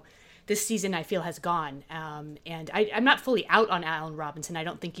just how this season I feel has gone. And I'm not fully out on Allen Robinson. I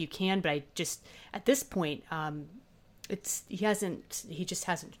don't think you can, but I just, at this point, he just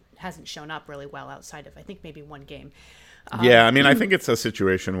hasn't shown up really well outside of, I think, maybe one game. I think it's a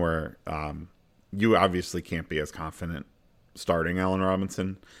situation where you obviously can't be as confident starting Allen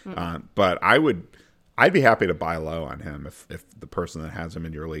Robinson. But I'd be happy to buy low on him if the person that has him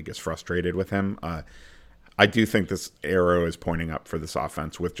in your league is frustrated with him. I do think this arrow is pointing up for this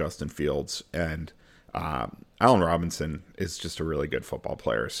offense with Justin Fields, and Allen Robinson is just a really good football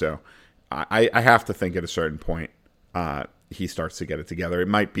player. So I have to think at a certain point he starts to get it together. It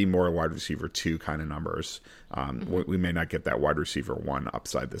might be more wide receiver 2 kind of numbers. We may not get that wide receiver 1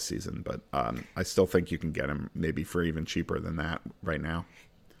 upside this season, but I still think you can get him maybe for even cheaper than that right now.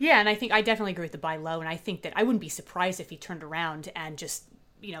 Yeah, and I definitely agree with the buy low, and I think that I wouldn't be surprised if he turned around and just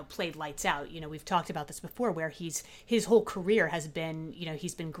played lights out. We've talked about this before where his whole career has been,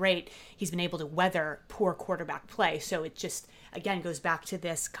 he's been great. He's been able to weather poor quarterback play. So it just, again, goes back to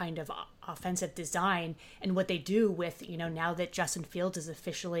this kind of offensive design and what they do with, now that Justin Fields is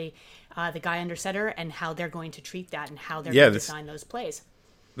officially the guy under center, and how they're going to treat that and how they're going to design those plays.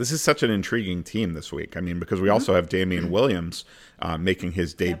 This is such an intriguing team this week. because we also have Damian Williams making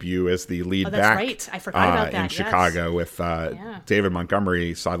his debut as the lead back. Right. I forgot about that. In Chicago with David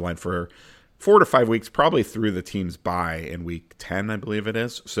Montgomery sidelined for 4 to 5 weeks, probably through the team's bye in week 10, I believe it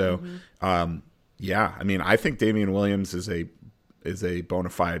is. So, I think Damian Williams is a bona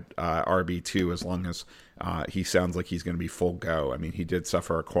fide RB2 as long as he sounds like he's going to be full go. He did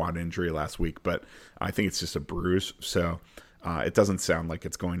suffer a quad injury last week, but I think it's just a bruise. So it doesn't sound like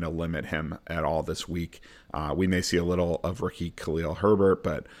it's going to limit him at all this week. We may see a little of rookie Khalil Herbert,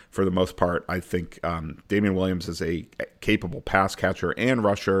 but for the most part, I think Damian Williams is a capable pass catcher and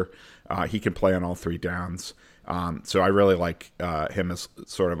rusher. He can play on all 3 downs. So I really like him as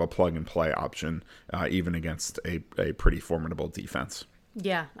sort of a plug-and-play option, even against a pretty formidable defense.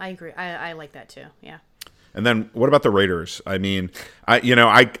 Yeah, I agree. I like that too, yeah. And then what about the Raiders? I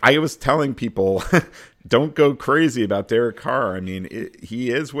was telling people, don't go crazy about Derek Carr. He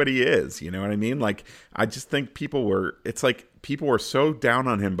is what he is. You know what I mean? I just think people were so down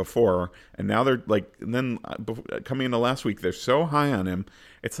on him before, and now they're and then coming into last week, they're so high on him.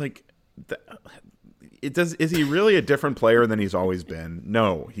 It's is he really a different player than he's always been?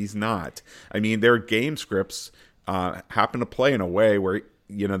 No, he's not. Their game scripts happen to play in a way where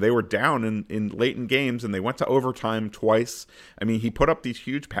they were down in late in games and they went to overtime twice. He put up these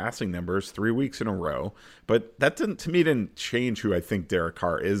huge passing numbers 3 weeks in a row, but that didn't change who I think Derek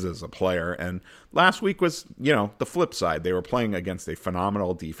Carr is as a player. And last week was, the flip side. They were playing against a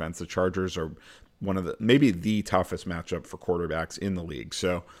phenomenal defense. The Chargers are maybe the toughest matchup for quarterbacks in the league.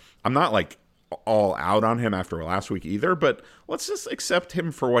 So I'm not all out on him after last week either, but let's just accept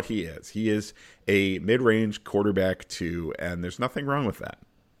him for what he is. He is a mid-range quarterback 2, and there's nothing wrong with that.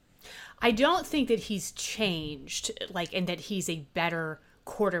 I don't think that he's changed, and that he's a better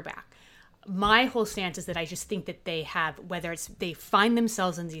quarterback. My whole stance is that I just think that they have, whether it's they find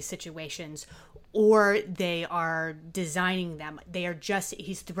themselves in these situations or they are designing them,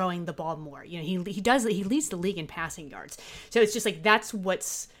 he's throwing the ball more. He leads the league in passing yards. So it's just isn't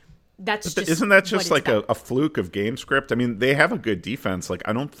that just a fluke of game script? They have a good defense.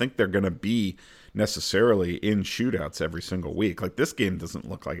 I don't think they're going to be necessarily in shootouts every single week. This game doesn't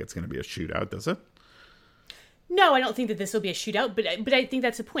look like it's going to be a shootout, does it? No, I don't think that this will be a shootout, but I think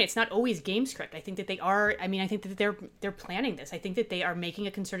that's the point. It's not always game script. I think that they are. I think that they're planning this. I think that they are making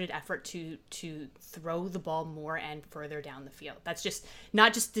a concerted effort to throw the ball more and further down the field. That's just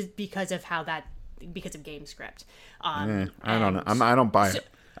not just because of game script. I don't know. I don't buy it.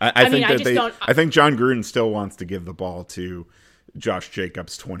 I mean, think I that just don't. I think John Gruden still wants to give the ball to Josh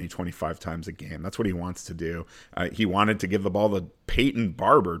Jacobs 25 times a game. That's what he wants to do. He wanted to give the ball to Peyton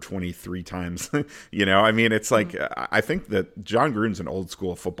Barber 23 times. I mean, it's like, I think that John Gruden's an old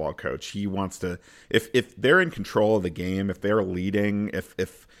school football coach. He wants to, if they're in control of the game, if they're leading,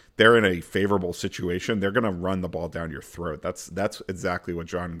 if they're in a favorable situation, they're going to run the ball down your throat. That's exactly what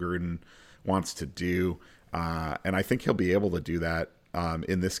John Gruden wants to do. And I think he'll be able to do that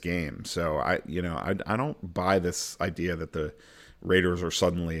in this game. So I don't buy this idea that the Raiders are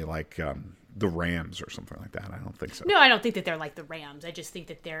suddenly like the Rams or something like that. I don't think so. No, I don't think that they're like the Rams. I just think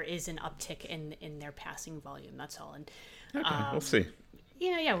that there is an uptick in their passing volume. That's all. And okay, we'll see.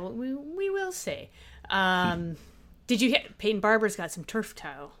 Yeah, well, we will see. Did you hear Peyton Barber's got some turf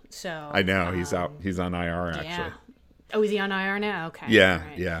toe? So I know he's out. He's on IR actually. Yeah. Oh, is he on IR now? Okay. Yeah,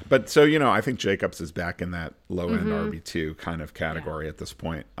 right. Yeah. But so I think Jacobs is back in that low end RB2 kind of category at this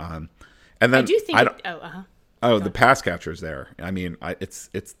point. And then I do think. The pass catcher's there. I mean, it's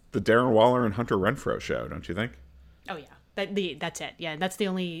the Darren Waller and Hunter Renfrow show, don't you think? Oh yeah, that's it. Yeah, that's the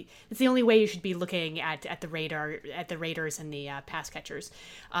only way you should be looking at the Raiders and the pass catchers.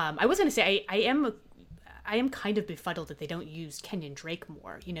 I was going to say I am kind of befuddled that they don't use Kenyon Drake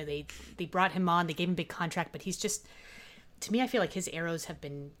more. They brought him on, they gave him a big contract, but he's just, to me, I feel like his arrows have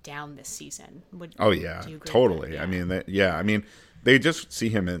been down this season. Do you agree totally. With that? I mean, they just see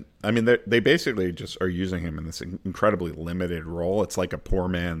him in. I mean, they basically just are using him in this incredibly limited role. It's like a poor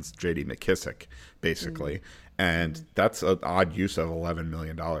man's J.D. McKissick, basically, and that's an odd use of $11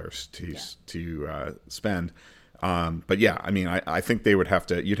 million to spend. But yeah, I mean, I think they would have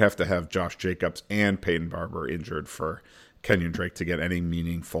to. You'd have to have Josh Jacobs and Peyton Barber injured for Kenyon Drake to get any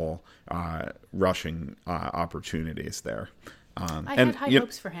meaningful rushing opportunities there. I had high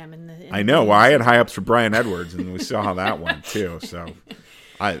hopes for him. I know. Well, I had high hopes for Bryan Edwards, and we saw how that went too. So,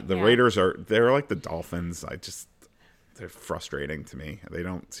 Raiders they're like the Dolphins. They're frustrating to me. They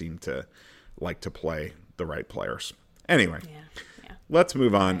don't seem to like to play the right players. Anyway, let's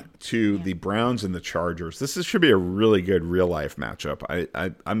move on to the Browns and the Chargers. This should be a really good real life matchup.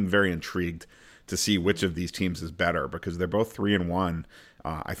 I'm very intrigued to see which of these teams is better because they're both 3-1.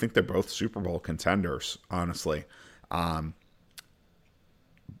 I think they're both Super Bowl contenders, honestly.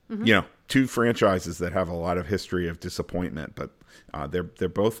 Two franchises that have a lot of history of disappointment, but they're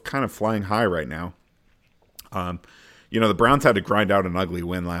both kind of flying high right now. The Browns had to grind out an ugly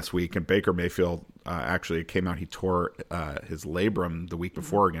win last week, and Baker Mayfield actually came out. He tore his labrum the week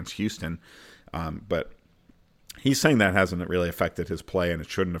before against Houston, but he's saying that hasn't really affected his play, and it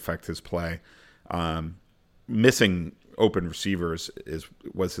shouldn't affect his play. Missing open receivers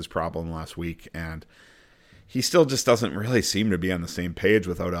was his problem last week, and he still just doesn't really seem to be on the same page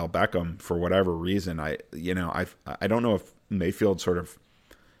with Odell Beckham for whatever reason. I don't know if Mayfield sort of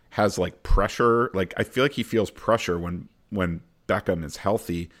has like pressure. Like I feel like he feels pressure when Beckham is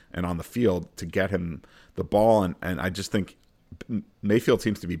healthy and on the field to get him the ball, and I just think Mayfield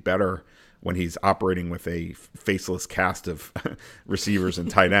seems to be better when he's operating with a faceless cast of receivers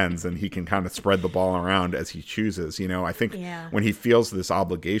and tight ends, and he can kind of spread the ball around as he chooses. I think when he feels this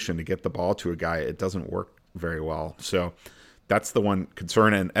obligation to get the ball to a guy, it doesn't work very well. So that's the one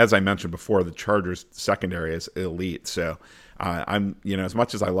concern. And as I mentioned before, the Chargers secondary is elite. So I'm, as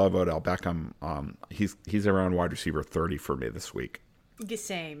much as I love Odell Beckham, he's around wide receiver 30 for me this week. The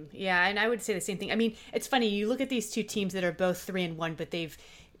same. Yeah. And I would say the same thing. I mean, it's funny. You look at these two teams that are both 3-1, but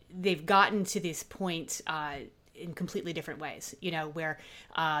they've gotten to this point, in completely different ways, where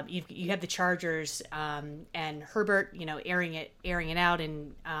you have the Chargers and Herbert, airing it out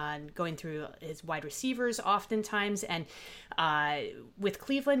and going through his wide receivers oftentimes. And with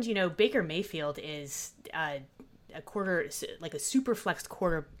Cleveland, Baker Mayfield is a super flexed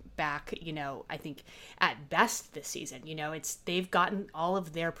quarterback, I think at best this season. They've gotten all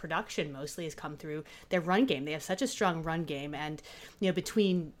of their production mostly has come through their run game. They have such a strong run game, and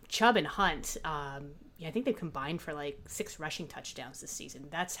between Chubb and Hunt, I think they've combined for like 6 rushing touchdowns this season.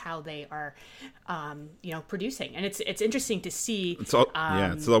 That's how they are, producing, and it's interesting to see.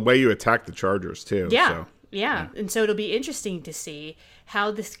 It's the way you attack the Chargers too. Yeah, and so it'll be interesting to see how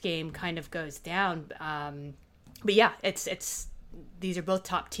this game kind of goes down. But yeah, it's these are both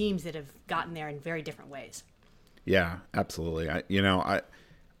top teams that have gotten there in very different ways. Yeah, absolutely.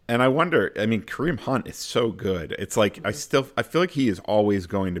 And I wonder, I mean, Kareem Hunt is so good. It's like, I feel like he is always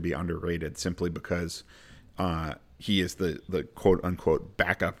going to be underrated simply because he is the quote unquote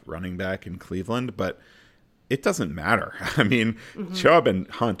backup running back in Cleveland, but it doesn't matter. I mean, Chubb and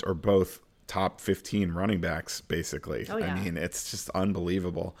Hunt are both top 15 running backs, basically. Oh, yeah. I mean, it's just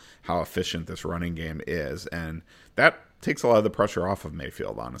unbelievable how efficient this running game is. And that takes a lot of the pressure off of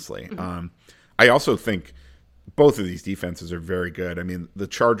Mayfield, honestly. I also think both of these defenses are very good. I mean, the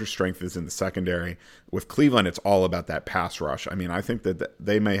Chargers' strength is in the secondary. With Cleveland, it's all about that pass rush. I mean, I think that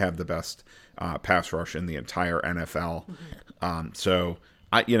they may have the best pass rush in the entire NFL. So,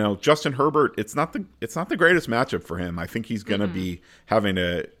 Justin Herbert, it's not the greatest matchup for him. I think he's going to be having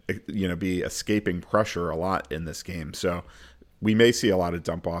to, be escaping pressure a lot in this game. So, we may see a lot of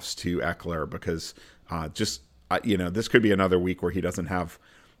dump offs to Eckler because this could be another week where he doesn't have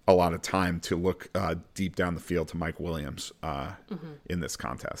a lot of time to look deep down the field to Mike Williams in this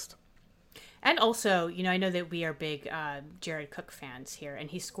contest. And also, I know that we are big Jared Cook fans here, and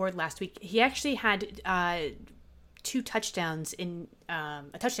he scored last week. He actually had two touchdowns a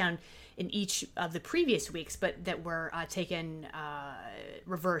touchdown in each of the previous weeks, but that were taken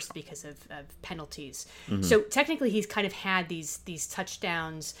reversed because of penalties. So technically, he's kind of had these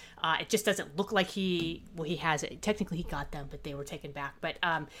touchdowns. It just doesn't look like he has it. Technically, he got them, but they were taken back. But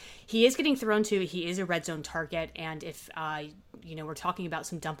he is getting thrown to. He is a red zone target, and if we're talking about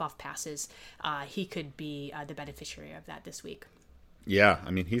some dump off passes, he could be the beneficiary of that this week. Yeah, I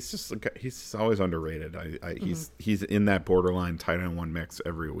mean, he's always underrated. He's in that borderline tight end one mix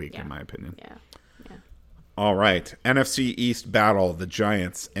every week, in my opinion. Yeah. All right, NFC East battle: the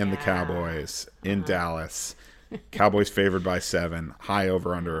Giants and the Cowboys in Dallas. Cowboys favored by 7. High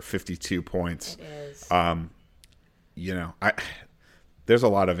over under 52 points. It is. There's a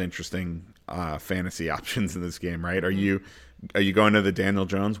lot of interesting fantasy options in this game, right? Are you going to the Daniel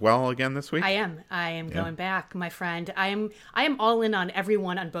Jones well again this week? I am going back, my friend. I am all in on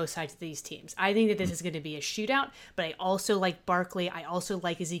everyone on both sides of these teams. I think that this is going to be a shootout, but I also like Barkley. I also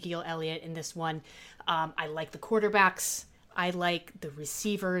like Ezekiel Elliott in this one. I like the quarterbacks. I like the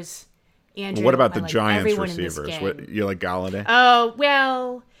receivers. Andrew, what about the like Giants receivers? You like Galladay? Oh,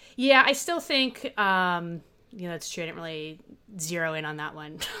 well, yeah, I still think, that's true. I didn't really zero in on that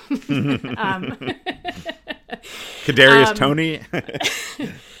one. Kadarius Toney.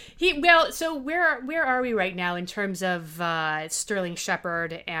 So where are we right now in terms of Sterling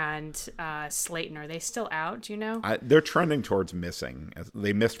Shepard and Slayton? Are they still out? Do you know? They're trending towards missing.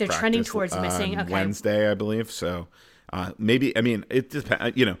 They missed. They're trending towards missing. Okay. Wednesday, I believe. So maybe. I mean, it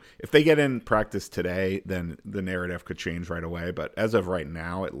depends. If they get in practice today, then the narrative could change right away. But as of right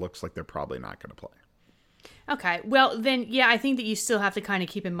now, it looks like they're probably not going to play. Okay, well then, yeah, I think that you still have to kind of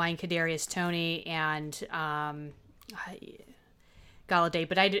keep in mind Kadarius Toney and Galladay,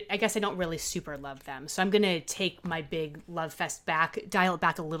 but I guess I don't really super love them, so I'm gonna take my big love fest back, dial it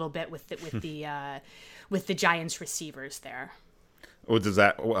back a little bit with the Giants receivers there. How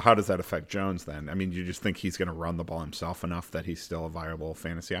does that affect Jones then? I mean, do you just think he's gonna run the ball himself enough that he's still a viable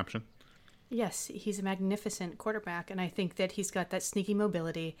fantasy option? Yes, he's a magnificent quarterback, and I think that he's got that sneaky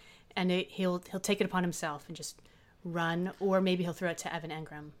mobility, and he'll take it upon himself and just run, or maybe he'll throw it to Evan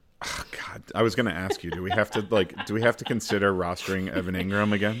Engram. Oh, God, I was going to ask you: do we have to consider rostering Evan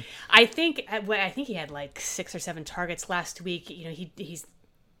Engram again? I think he had like 6 or 7 targets last week. He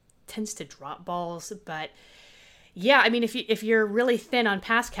tends to drop balls, but yeah, I mean, if you're really thin on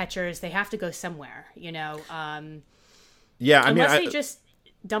pass catchers, they have to go somewhere. Yeah, unless they just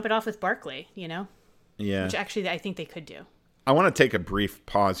dump it off with Barkley, Yeah. Which actually I think they could do. I want to take a brief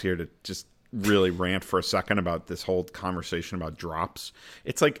pause here to just really rant for a second about this whole conversation about drops.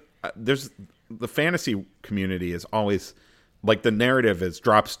 It's like there's the fantasy community is always like the narrative is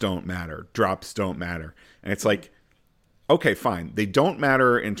drops don't matter. And it's like, okay, fine. They don't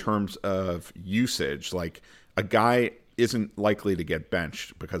matter in terms of usage. Like a guy isn't likely to get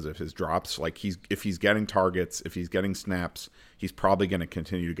benched because of his drops. Like if he's getting targets, if he's getting snaps, he's probably going to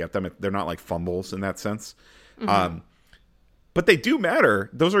continue to get them. They're not like fumbles in that sense. But they do matter.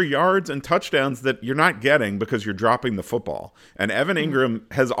 Those are yards and touchdowns that you're not getting because you're dropping the football. And Evan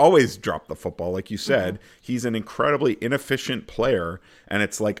Engram has always dropped the football. Like you said, he's an incredibly inefficient player. And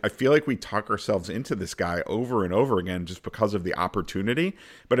it's like, I feel like we talk ourselves into this guy over and over again just because of the opportunity.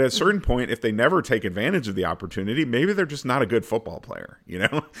 But at a certain point, if they never take advantage of the opportunity, maybe they're just not a good football player.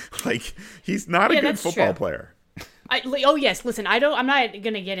 Like he's not a good football player. Yes. Listen, I'm not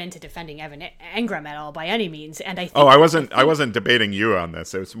going to get into defending Evan Engram at all by any means, and I think. I wasn't debating you on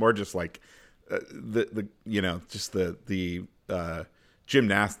this. It was more just like the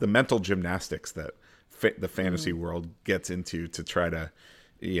mental gymnastics that the fantasy world gets into to try to,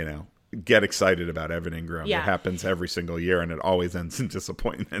 get excited about Evan Engram. Yeah. It happens every single year, and it always ends in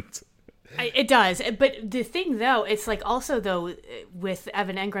disappointment. It does, but the thing though, it's like also though with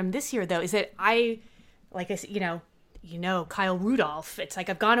Evan Engram this year though is that Kyle Rudolph. It's like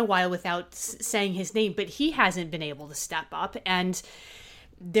I've gone a while without saying his name, but he hasn't been able to step up, and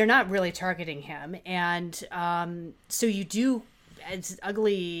they're not really targeting him. And so you do, as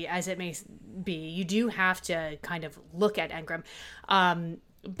ugly as it may be, you do have to kind of look at Engram.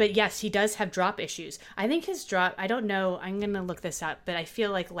 But yes, he does have drop issues. I think his drop, I don't know, I'm going to look this up, but I feel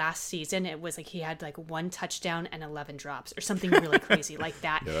like last season it was like he had like 1 touchdown and 11 drops or something really crazy like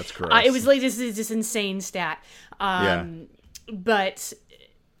that. Yeah, that's correct. It was like this insane stat. But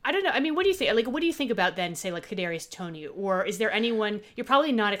I don't know. I mean, what do you think? Like, what do you think about then, say, like Kadarius Toney? Or is there anyone, you're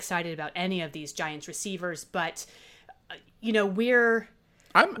probably not excited about any of these Giants receivers, but,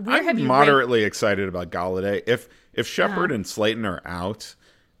 I'm moderately excited about Galladay. If Shepard and Slayton are out,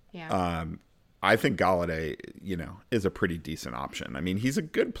 I think Galladay, is a pretty decent option. I mean, he's a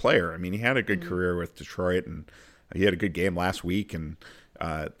good player. I mean, he had a good career with Detroit, and he had a good game last week, and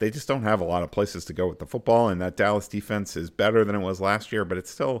they just don't have a lot of places to go with the football, and that Dallas defense is better than it was last year, but it's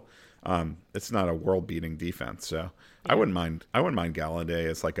still it's not a world-beating defense. So I wouldn't mind Galladay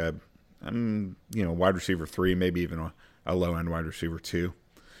as like a wide receiver 3, maybe even a low-end wide receiver 2.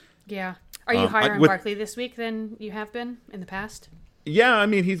 Yeah. Are you higher on Barkley this week than you have been in the past? Yeah, I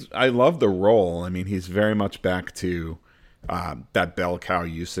mean, I love the role. I mean, he's very much back to that bell cow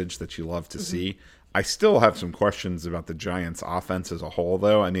usage that you love to see. I still have some questions about the Giants' offense as a whole,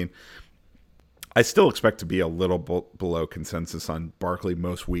 though. I mean, I still expect to be a little below consensus on Barkley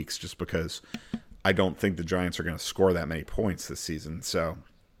most weeks, just because I don't think the Giants are going to score that many points this season. So,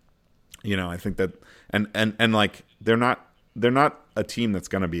 I think that, and like they're not a team that's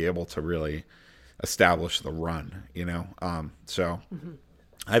going to be able to really establish the run,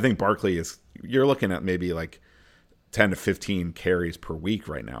 I think Barkley you're looking at maybe like 10 to 15 carries per week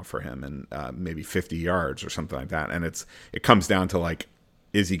right now for him, and maybe 50 yards or something like that. And it comes down to like,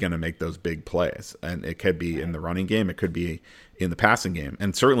 is he going to make those big plays? And it could be in the running game, it could be in the passing game,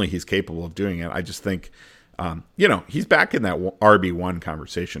 and certainly he's capable of doing it. I just think, he's back in that RB1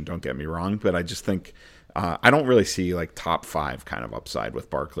 conversation. Don't get me wrong, but I just think I don't really see like top 5 kind of upside with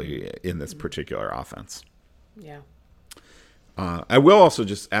Barkley in this particular offense. Yeah. I will also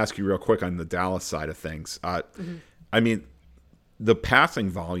just ask you real quick on the Dallas side of things. I mean, the passing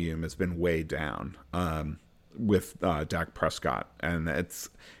volume has been way down with Dak Prescott, and it's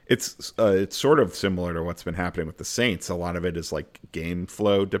sort of similar to what's been happening with the Saints. A lot of it is like game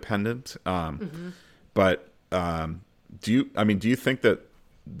flow dependent. But do you think that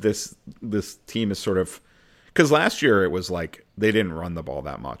this team is sort of, because last year it was like they didn't run the ball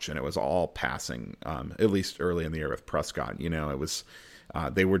that much and it was all passing, at least early in the year with Prescott. It was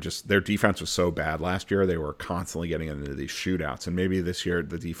their defense was so bad last year, they were constantly getting into these shootouts, and maybe this year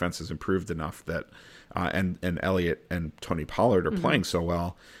the defense has improved enough that and Elliott and Tony Pollard are playing so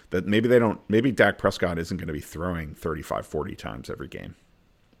well that maybe Dak Prescott isn't going to be throwing 35-40 times every game.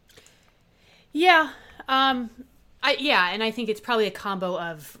 Yeah. And I think it's probably a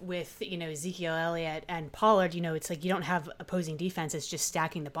combo with Ezekiel Elliott and Pollard. It's like you don't have opposing defenses just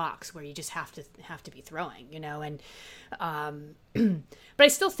stacking the box where you just have to be throwing. And but I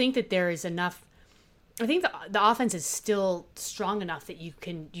still think that there is enough. I think the offense is still strong enough that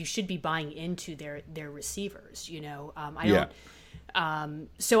you should be buying into their receivers. So I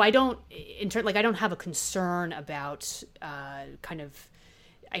don't I don't have a concern about kind of.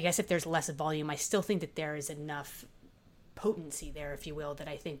 I guess if there's less volume, I still think that there is enough potency there, if you will, that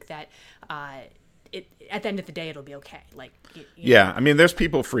I think that at the end of the day, it'll be okay. Like, I mean, there's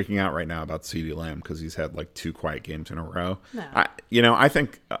people freaking out right now about CeeDee Lamb because he's had like 2 quiet games in a row. No. I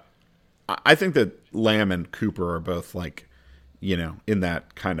think that Lamb and Cooper are both like, in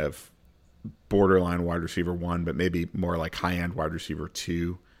that kind of borderline wide receiver 1, but maybe more like high end wide receiver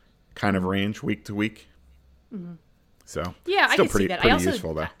 2 kind of range week to week. Mm-hmm. So I can see that. Pretty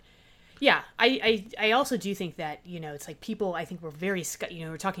useful though. Yeah, I also do think that it's like people. I think we're very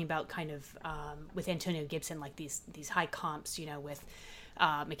we're talking about kind of with Antonio Gibson, like these high comps with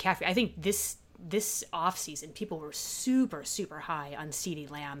McCaffrey. I think this offseason people were super super high on CeeDee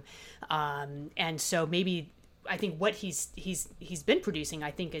Lamb, and so maybe I think what he's been producing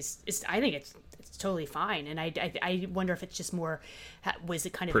I think is it's totally fine, and I wonder if it's just more was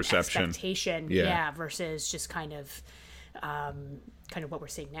it kind of perception. An expectation versus just kind of what we're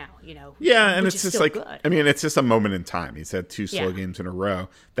seeing now, and it's just like good. I mean, it's just a moment in time. He's had 2 slow games in a row.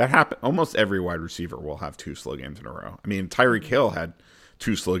 That happen. Almost every wide receiver will have 2 slow games in a row. I mean, Tyreek Hill had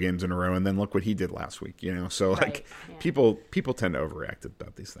 2 slow games in a row, and then look what he did last week. So people tend to overreact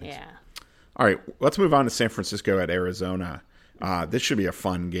about these things. Yeah. All right, let's move on to San Francisco at Arizona. This should be a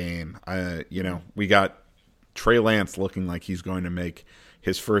fun game. We got Trey Lance looking like he's going to make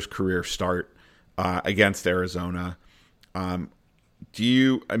his first career start against Arizona. Do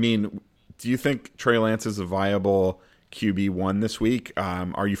you think Trey Lance is a viable QB1 this week?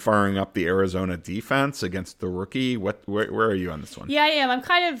 Are you firing up the Arizona defense against the rookie? Where are you on this one? Yeah, I am. I'm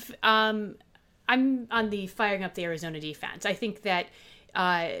kind of I'm on the firing up the Arizona defense. I think that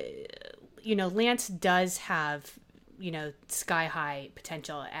Lance does have sky high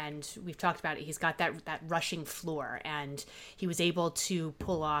potential, and we've talked about it. He's got that rushing floor, and he was able to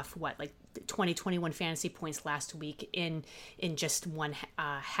pull off 21 fantasy points last week in just one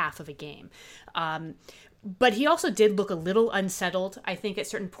half of a game. But he also did look a little unsettled, I think, at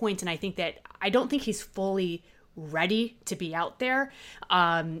certain points, and I don't think he's fully ready to be out there.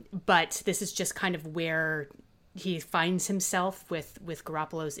 But this is just kind of where he finds himself with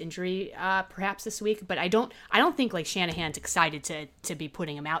Garoppolo's injury, perhaps this week. But I don't think like Shanahan's excited to be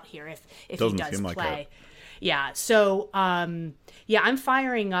putting him out here if he does play. Like yeah. So I'm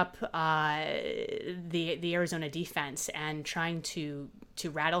firing up the Arizona defense and trying to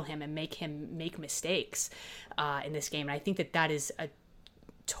rattle him and make him make mistakes in this game. And I think that is a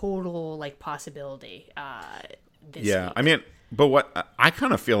total like possibility. This week. I mean, but what I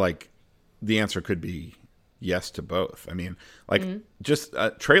kind of feel like the answer could be yes to both. I mean, like just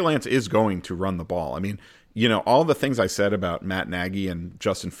Trey Lance is going to run the ball. I mean, all the things I said about Matt Nagy and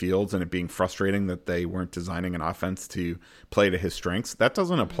Justin Fields and it being frustrating that they weren't designing an offense to play to his strengths, that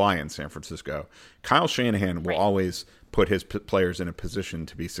doesn't apply in San Francisco. Kyle Shanahan will always put his players in a position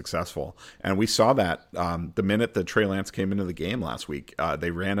to be successful. And we saw that the minute that Trey Lance came into the game last week. They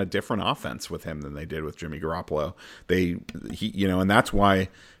ran a different offense with him than they did with Jimmy Garoppolo. And that's why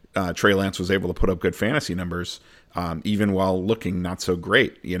Trey Lance was able to put up good fantasy numbers, even while looking not so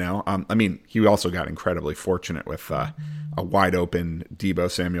great. I mean, he also got incredibly fortunate with a wide open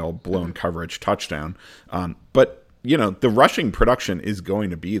Deebo Samuel blown coverage touchdown. But the rushing production is going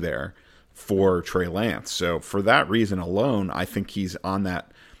to be there for Trey Lance. So for that reason alone, I think he's on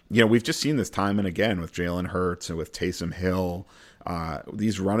that. We've just seen this time and again with Jalen Hurts and with Taysom Hill.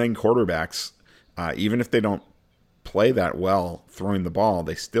 These running quarterbacks, even if they don't play that well throwing the ball,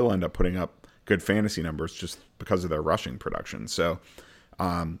 they still end up putting up good fantasy numbers just because of their rushing production. So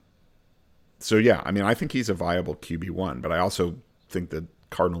yeah, I mean, I think he's a viable QB1, but I also think the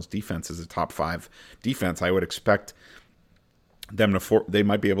Cardinals defense is a top 5 defense. I would expect them they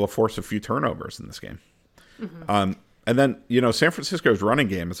might be able to force a few turnovers in this game. Mm-hmm. And then, San Francisco's running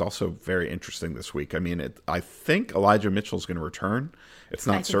game is also very interesting this week. I mean, I think Elijah Mitchell's going to return. It's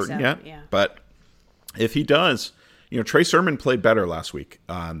not certain yet, but if he does, Trey Sermon played better last week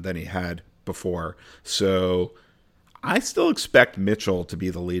than he had before. So I still expect Mitchell to be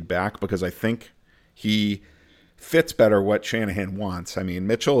the lead back because I think he fits better what Shanahan wants. I mean,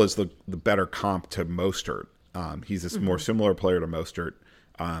 Mitchell is the better comp to Mostert. He's a more similar player to Mostert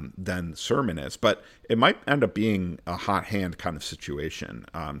than Sermon is. But it might end up being a hot hand kind of situation.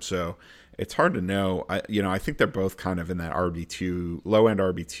 So it's hard to know. I think they're both kind of in that RB2, low-end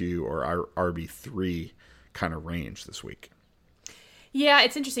RB2 or RB3 kind of range this week. Yeah,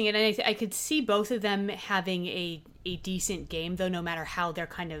 it's interesting, and I could see both of them having a decent game, though, no matter how they're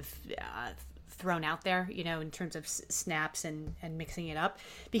kind of thrown out there, in terms of snaps and mixing it up,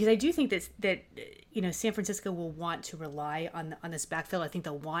 because I do think that San Francisco will want to rely on this backfield. I think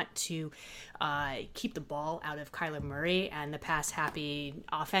they'll want to keep the ball out of Kyler Murray and the pass-happy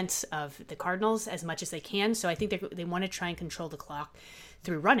offense of the Cardinals as much as they can. So I think they want to try and control the clock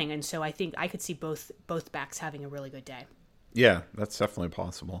through running, and so I think I could see both backs having a really good day. Yeah, that's definitely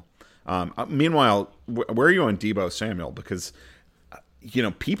possible. Meanwhile, where are you on Deebo Samuel? Because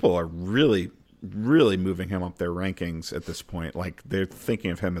people are really moving him up their rankings at this point. Like they're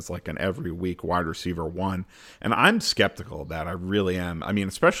thinking of him as like an every week wide receiver 1, and I'm skeptical of that. I really am. I mean,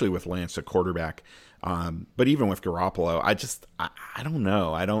 especially with Lance at quarterback, but even with Garoppolo, I don't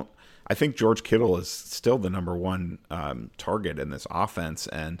know. I think George Kittle is still the number 1 target in this offense,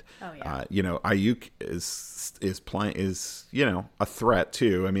 and Ayuk is playing a threat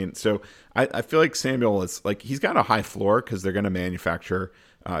too. I mean, so I feel like Samuel is like he's got a high floor because they're going to manufacture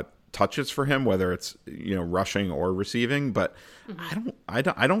touches for him, whether it's rushing or receiving. But I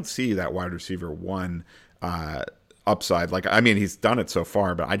don't see that wide receiver 1 upside. Like, I mean, he's done it so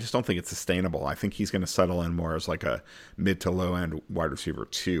far, but I just don't think it's sustainable. I think he's going to settle in more as like a mid to low end wide receiver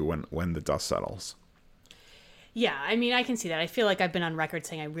 2 when the dust settles. Yeah, I mean, I can see that. I feel like I've been on record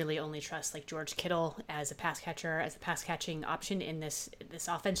saying I really only trust like George Kittle as a pass catcher, as a pass catching option in this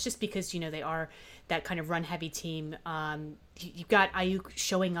offense, just because they are that kind of run heavy team. You've got Ayuk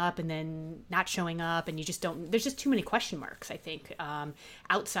showing up and then not showing up, and you just don't. There's just too many question marks, I think,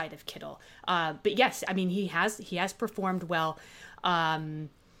 outside of Kittle. But yes, I mean he has performed well.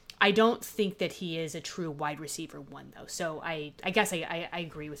 I don't think that he is a true wide receiver one, though. So I guess I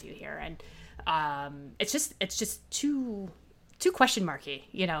agree with you here. And it's just too question marky,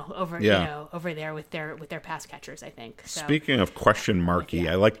 over there with their pass catchers, I think. So, speaking of question marky,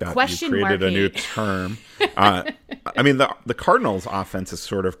 I like that. Question you created marky. a new term. I mean, the Cardinals offense is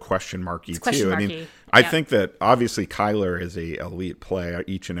sort of question marky too. I mean, I think that obviously Kyler is a elite play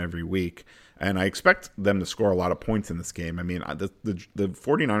each and every week, and I expect them to score a lot of points in this game. I mean, the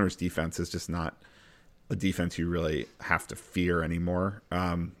 49ers defense is just not a defense you really have to fear anymore.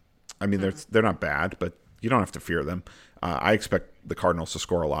 I mean, they're not bad, but you don't have to fear them. I expect the Cardinals to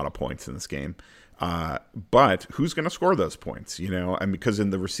score a lot of points in this game. But who's going to score those points? And because in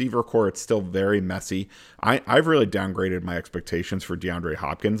the receiver core, it's still very messy. I've really downgraded my expectations for DeAndre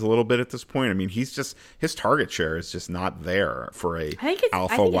Hopkins a little bit at this point. I mean, his target share is just not there for a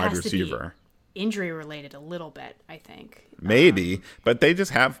alpha wide receiver. Injury related a little bit, I think. Maybe, but they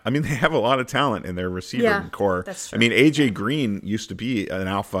just have, they have a lot of talent in their receiver core. That's true. I mean, AJ Green used to be an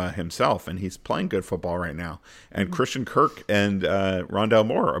alpha himself, and he's playing good football right now. And Christian Kirk and Rondale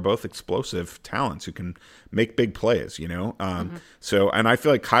Moore are both explosive talents who can make big plays, So, and I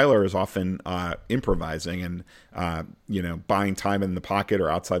feel like Kyler is often improvising and, buying time in the pocket or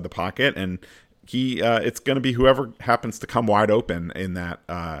outside the pocket. And it's going to be whoever happens to come wide open in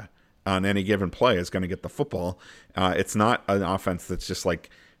that, on any given play is going to get the football. It's not an offense that's just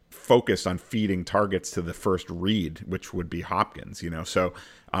like focused on feeding targets to the first read, which would be Hopkins, So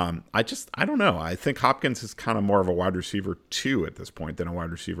I don't know. I think Hopkins is kind of more of a wide receiver 2 at this point than a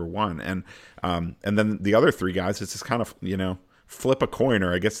wide receiver 1. And then the other 3 guys, it's just kind of, flip a coin,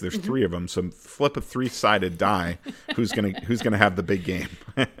 or I guess there's 3 of them. So flip a 3-sided die. Who's gonna have the big game?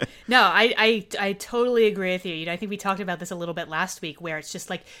 No, I totally agree with you. I think we talked about this a little bit last week, where it's just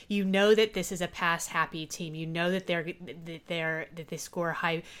like that this is a pass happy team. That they score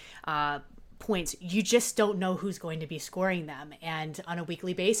high points. You just don't know who's going to be scoring them, and on a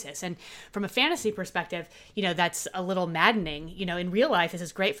weekly basis. And from a fantasy perspective, that's a little maddening. In real life, this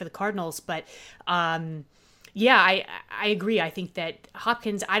is great for the Cardinals, but. I agree. I think that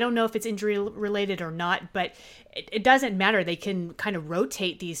Hopkins, I don't know if it's injury related or not, but it doesn't matter. They can kind of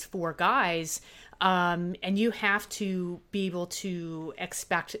rotate these 4 guys, and you have to be able to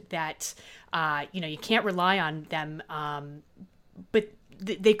expect that, you can't rely on them, but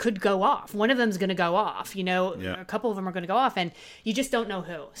they could go off. One of them is going to go off, a couple of them are going to go off, and you just don't know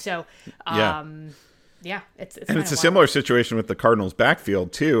who. So, it's a similar situation with the Cardinals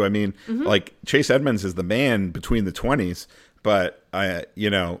backfield too. I mean, like Chase Edmonds is the man between the 20s, but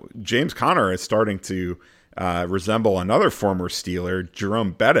James Conner is starting to resemble another former Steeler,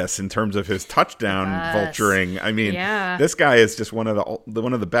 Jerome Bettis, in terms of his touchdown vulturing. I mean, this guy is just one of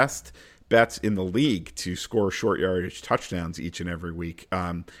the best bets in the league to score short yardage touchdowns each and every week,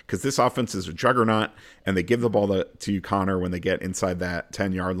 because this offense is a juggernaut, and they give the ball to Connor when they get inside that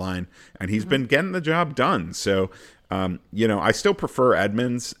 10-yard line, and he's been getting the job done. So I still prefer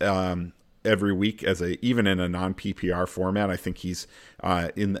Edmonds every week even in a non-PPR format. I think he's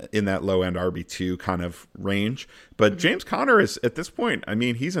in that low end RB2 kind of range, but James Conner is, at this point,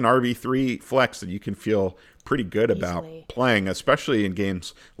 he's an RB3 flex that you can feel pretty good about playing, especially in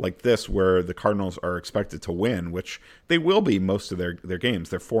games like this where the Cardinals are expected to win, which they will be most of their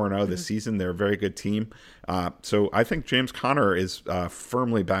games. They're 4-0 this season. They're a very good team. So I think James Conner is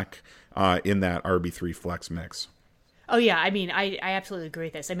firmly back in that RB3 flex mix. Oh, yeah. I absolutely agree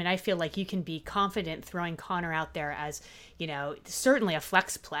with this. I feel like you can be confident throwing Connor out there as, certainly a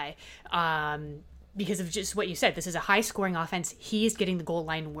flex play. Because of just what you said. This is a high-scoring offense. He's getting the goal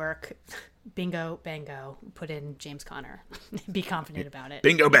line work. Bingo, bango. Put in James Conner. Be confident about it.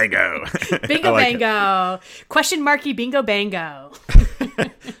 Bingo, bango. Bingo, bango. Question marky bingo, bango.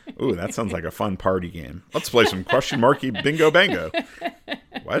 Ooh, that sounds like a fun party game. Let's play some question marky bingo, bango.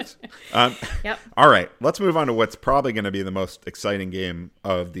 What? Yep. All right, let's move on to what's probably going to be the most exciting game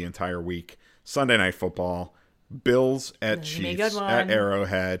of the entire week. Sunday Night Football. Bills at Chiefs at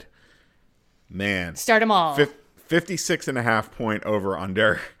Arrowhead. Man. Start them all. 56.5 point over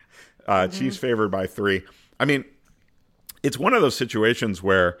under. Chiefs favored by 3. It's one of those situations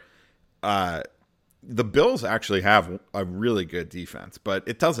where the Bills actually have a really good defense, but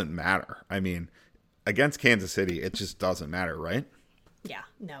it doesn't matter. Against Kansas City, it just doesn't matter, right? Yeah,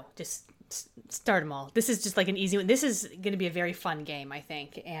 no, just start them all. This is just like an easy one. This is going to be a very fun game, I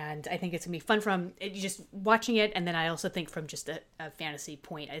think. And I think it's going to be fun from just watching it. And then I also think from just a fantasy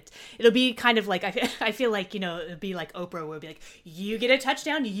point, it'll be kind of like, I feel like, it'll be like Oprah, where it'll be like, you get a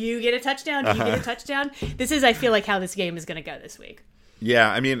touchdown, you get a touchdown, you get a touchdown. This is, I feel like, how this game is going to go this week.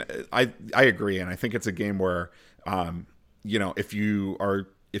 Yeah, I agree. And I think it's a game where, if you are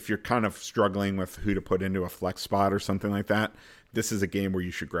if you're kind of struggling with who to put into a flex spot or something like that, this is a game where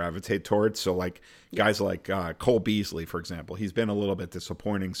you should gravitate towards. So like guys like Cole Beasley, for example, he's been a little bit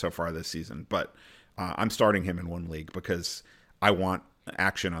disappointing so far this season, but I'm starting him in one league because I want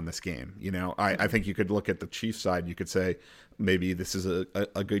action on this game. I think you could look at the Chiefs side. You could say maybe this is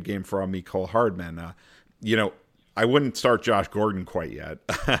a good game for Mecole Hardman. I wouldn't start Josh Gordon quite yet.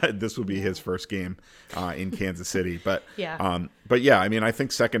 This will be his first game in Kansas City, but yeah, I mean, I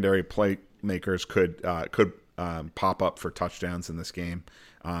think secondary playmakers could pop up for touchdowns in this game.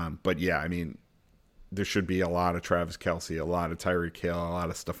 But yeah, I mean, there should be a lot of Travis Kelce, a lot of Tyreek Hill, a lot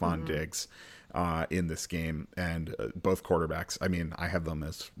of Stephon Diggs in this game, and both quarterbacks. I mean, I have them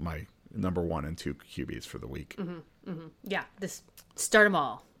as my number 1 and 2 QBs for the week. Yeah, start them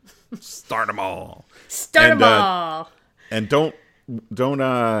all. Start them all. Start them all. And don't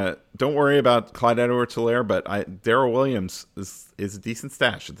worry about Clyde Edwards-Helaire, but Darrell Williams is a decent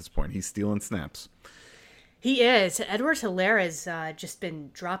stash at this point. He's stealing snaps. He is. Edwards-Helaire has just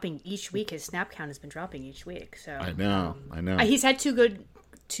been dropping each week. His snap count has been dropping each week. So I know. He's had two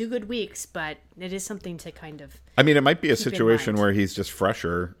good weeks, but it is something to kind of. I mean, it might be a situation where he's just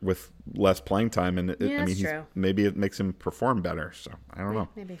fresher with less playing time, and maybe it makes him perform better. So I don't know.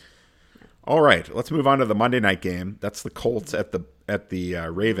 Maybe. Yeah. All right, let's move on to the Monday night game. That's the Colts at the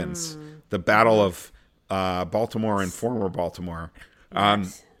Ravens. The battle of Baltimore and former Baltimore.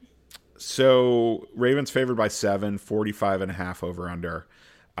 Yes. So Ravens favored by 7, 45.5 over under.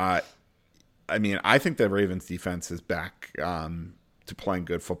 I mean, I think the Ravens defense is back to playing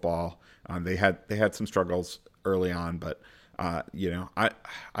good football. They had some struggles early on, but I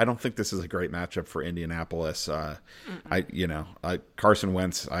don't think this is a great matchup for Indianapolis. Carson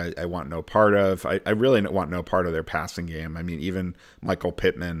Wentz, I want no part of. I really want no part of their passing game. I mean, even Michael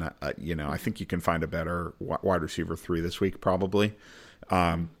Pittman, I think you can find a better wide receiver 3 this week probably.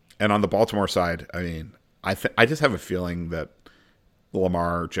 And on the Baltimore side, I mean, I just have a feeling that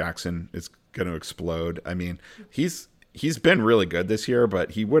Lamar Jackson is going to explode. I mean, he's been really good this year,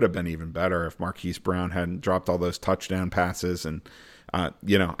 but he would have been even better if Marquise Brown hadn't dropped all those touchdown passes. And,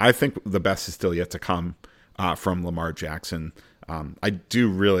 I think the best is still yet to come from Lamar Jackson. I do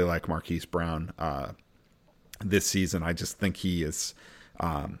really like Marquise Brown this season. I just think he is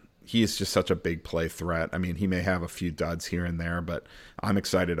just such a big play threat. I mean, he may have a few duds here and there, but I'm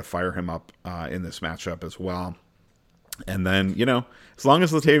excited to fire him up in this matchup as well. And then, as long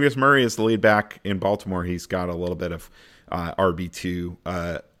as Latavius Murray is the lead back in Baltimore, he's got a little bit of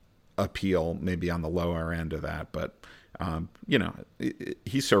RB2 appeal, maybe on the lower end of that. But,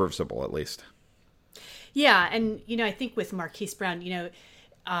 he's serviceable at least. Yeah, and, I think with Marquise Brown,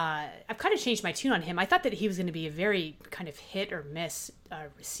 I've kind of changed my tune on him. I thought that he was going to be a very kind of hit or miss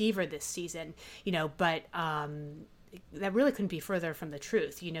receiver this season, but that really couldn't be further from the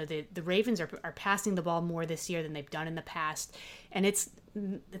truth. The Ravens are passing the ball more this year than they've done in the past, and it's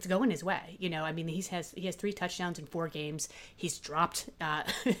going his way. I mean, he has 3 touchdowns in 4 games. He's dropped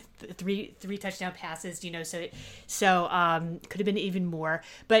three touchdown passes. So could have been even more,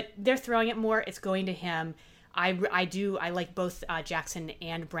 but they're throwing it more. It's going to him. I like both Jackson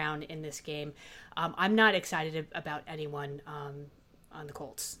and Brown in this game. I'm not excited about anyone on the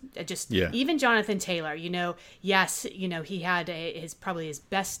Colts. Even Jonathan Taylor, yes, he had his probably his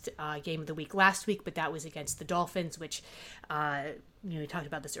best game of the week last week, but that was against the Dolphins, which we talked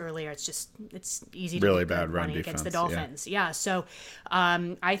about this earlier. It's easy to really bad run defense against the Dolphins. Yeah. So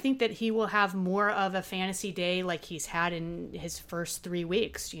I think that he will have more of a fantasy day like he's had in his first 3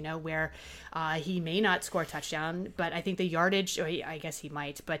 weeks, where he may not score a touchdown, but I think the yardage, or I guess he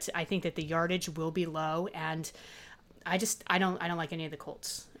might, but I think that the yardage will be low, and I don't like any of the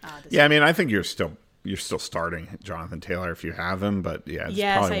Colts. I mean, I think you're still starting Jonathan Taylor if you have him, but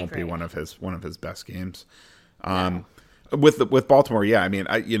probably won't be one of his best games. With Baltimore, I mean,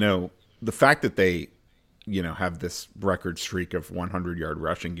 the fact that they have this record streak of 100-yard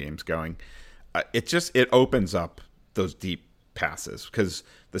rushing games going, it opens up those deep passes because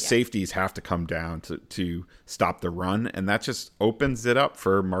the safeties have to come down to stop the run, and that just opens it up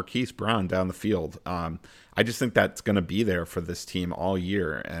for Marquise Brown down the field. I just think that's going to be there for this team all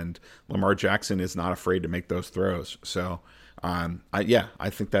year, and Lamar Jackson is not afraid to make those throws. So, I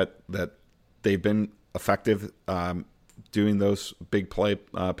think that they've been effective doing those big plays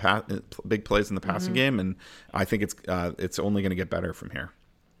in the passing game, and I think it's only going to get better from here.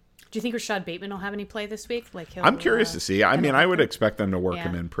 Do you think Rashad Bateman will have any play this week? I'm curious to see. I mean, I would expect them to work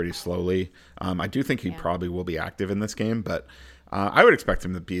him in pretty slowly. I do think he probably will be active in this game, but I would expect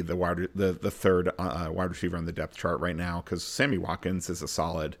him to be the third wide receiver on the depth chart right now because Sammy Watkins is a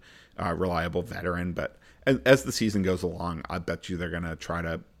solid, reliable veteran. But as the season goes along, I bet you they're going to try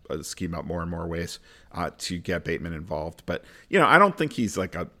to scheme up more and more ways to get Bateman involved. But I don't think he's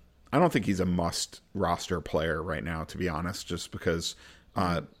a must roster player right now, to be honest, just because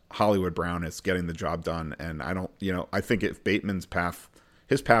Hollywood Brown is getting the job done. And I think if Bateman's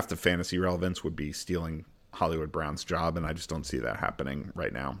his path to fantasy relevance would be stealing Hollywood Brown's job, and I just don't see that happening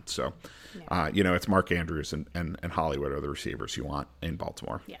right now. So, it's Mark Andrews and Hollywood are the receivers you want in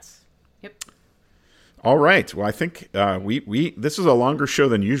Baltimore. Yes. Yep. All right. Well, I think we this is a longer show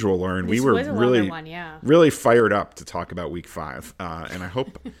than usual, Lauren. This we were was a really one, yeah. really fired up to talk about Week 5, and I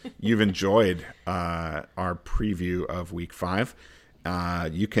hope you've enjoyed our preview of Week 5.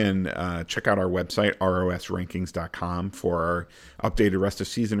 You can check out our website, rosrankings.com, for our updated rest of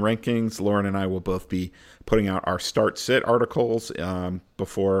season rankings. Lauren and I will both be putting out our start-sit articles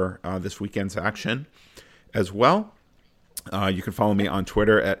before this weekend's action as well. You can follow me on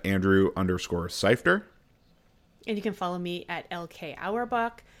Twitter at Andrew_Seifter. And you can follow me at LK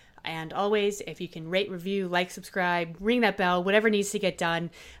Auerbach. And always, if you can rate, review, like, subscribe, ring that bell, whatever needs to get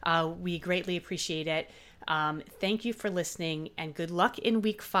done, we greatly appreciate it. Thank you for listening, and good luck in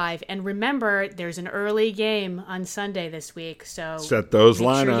Week 5. And remember, there's an early game on Sunday this week, so set those make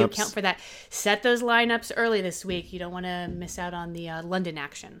lineups. Sure you count for that. Set those lineups early this week. You don't want to miss out on the London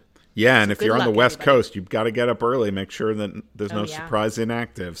action. Yeah, and if you're on the West everybody. Coast, you've got to get up early. Make sure that there's no surprise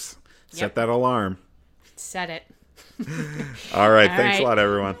inactives. Set that alarm. Set it. All right. Thanks a lot,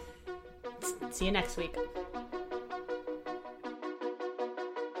 everyone. See you next week.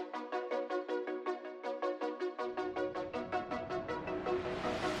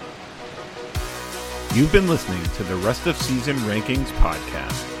 You've been listening to the Rest of Season Rankings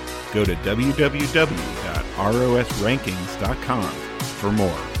podcast. Go to www.rosrankings.com for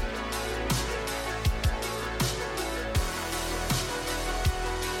more.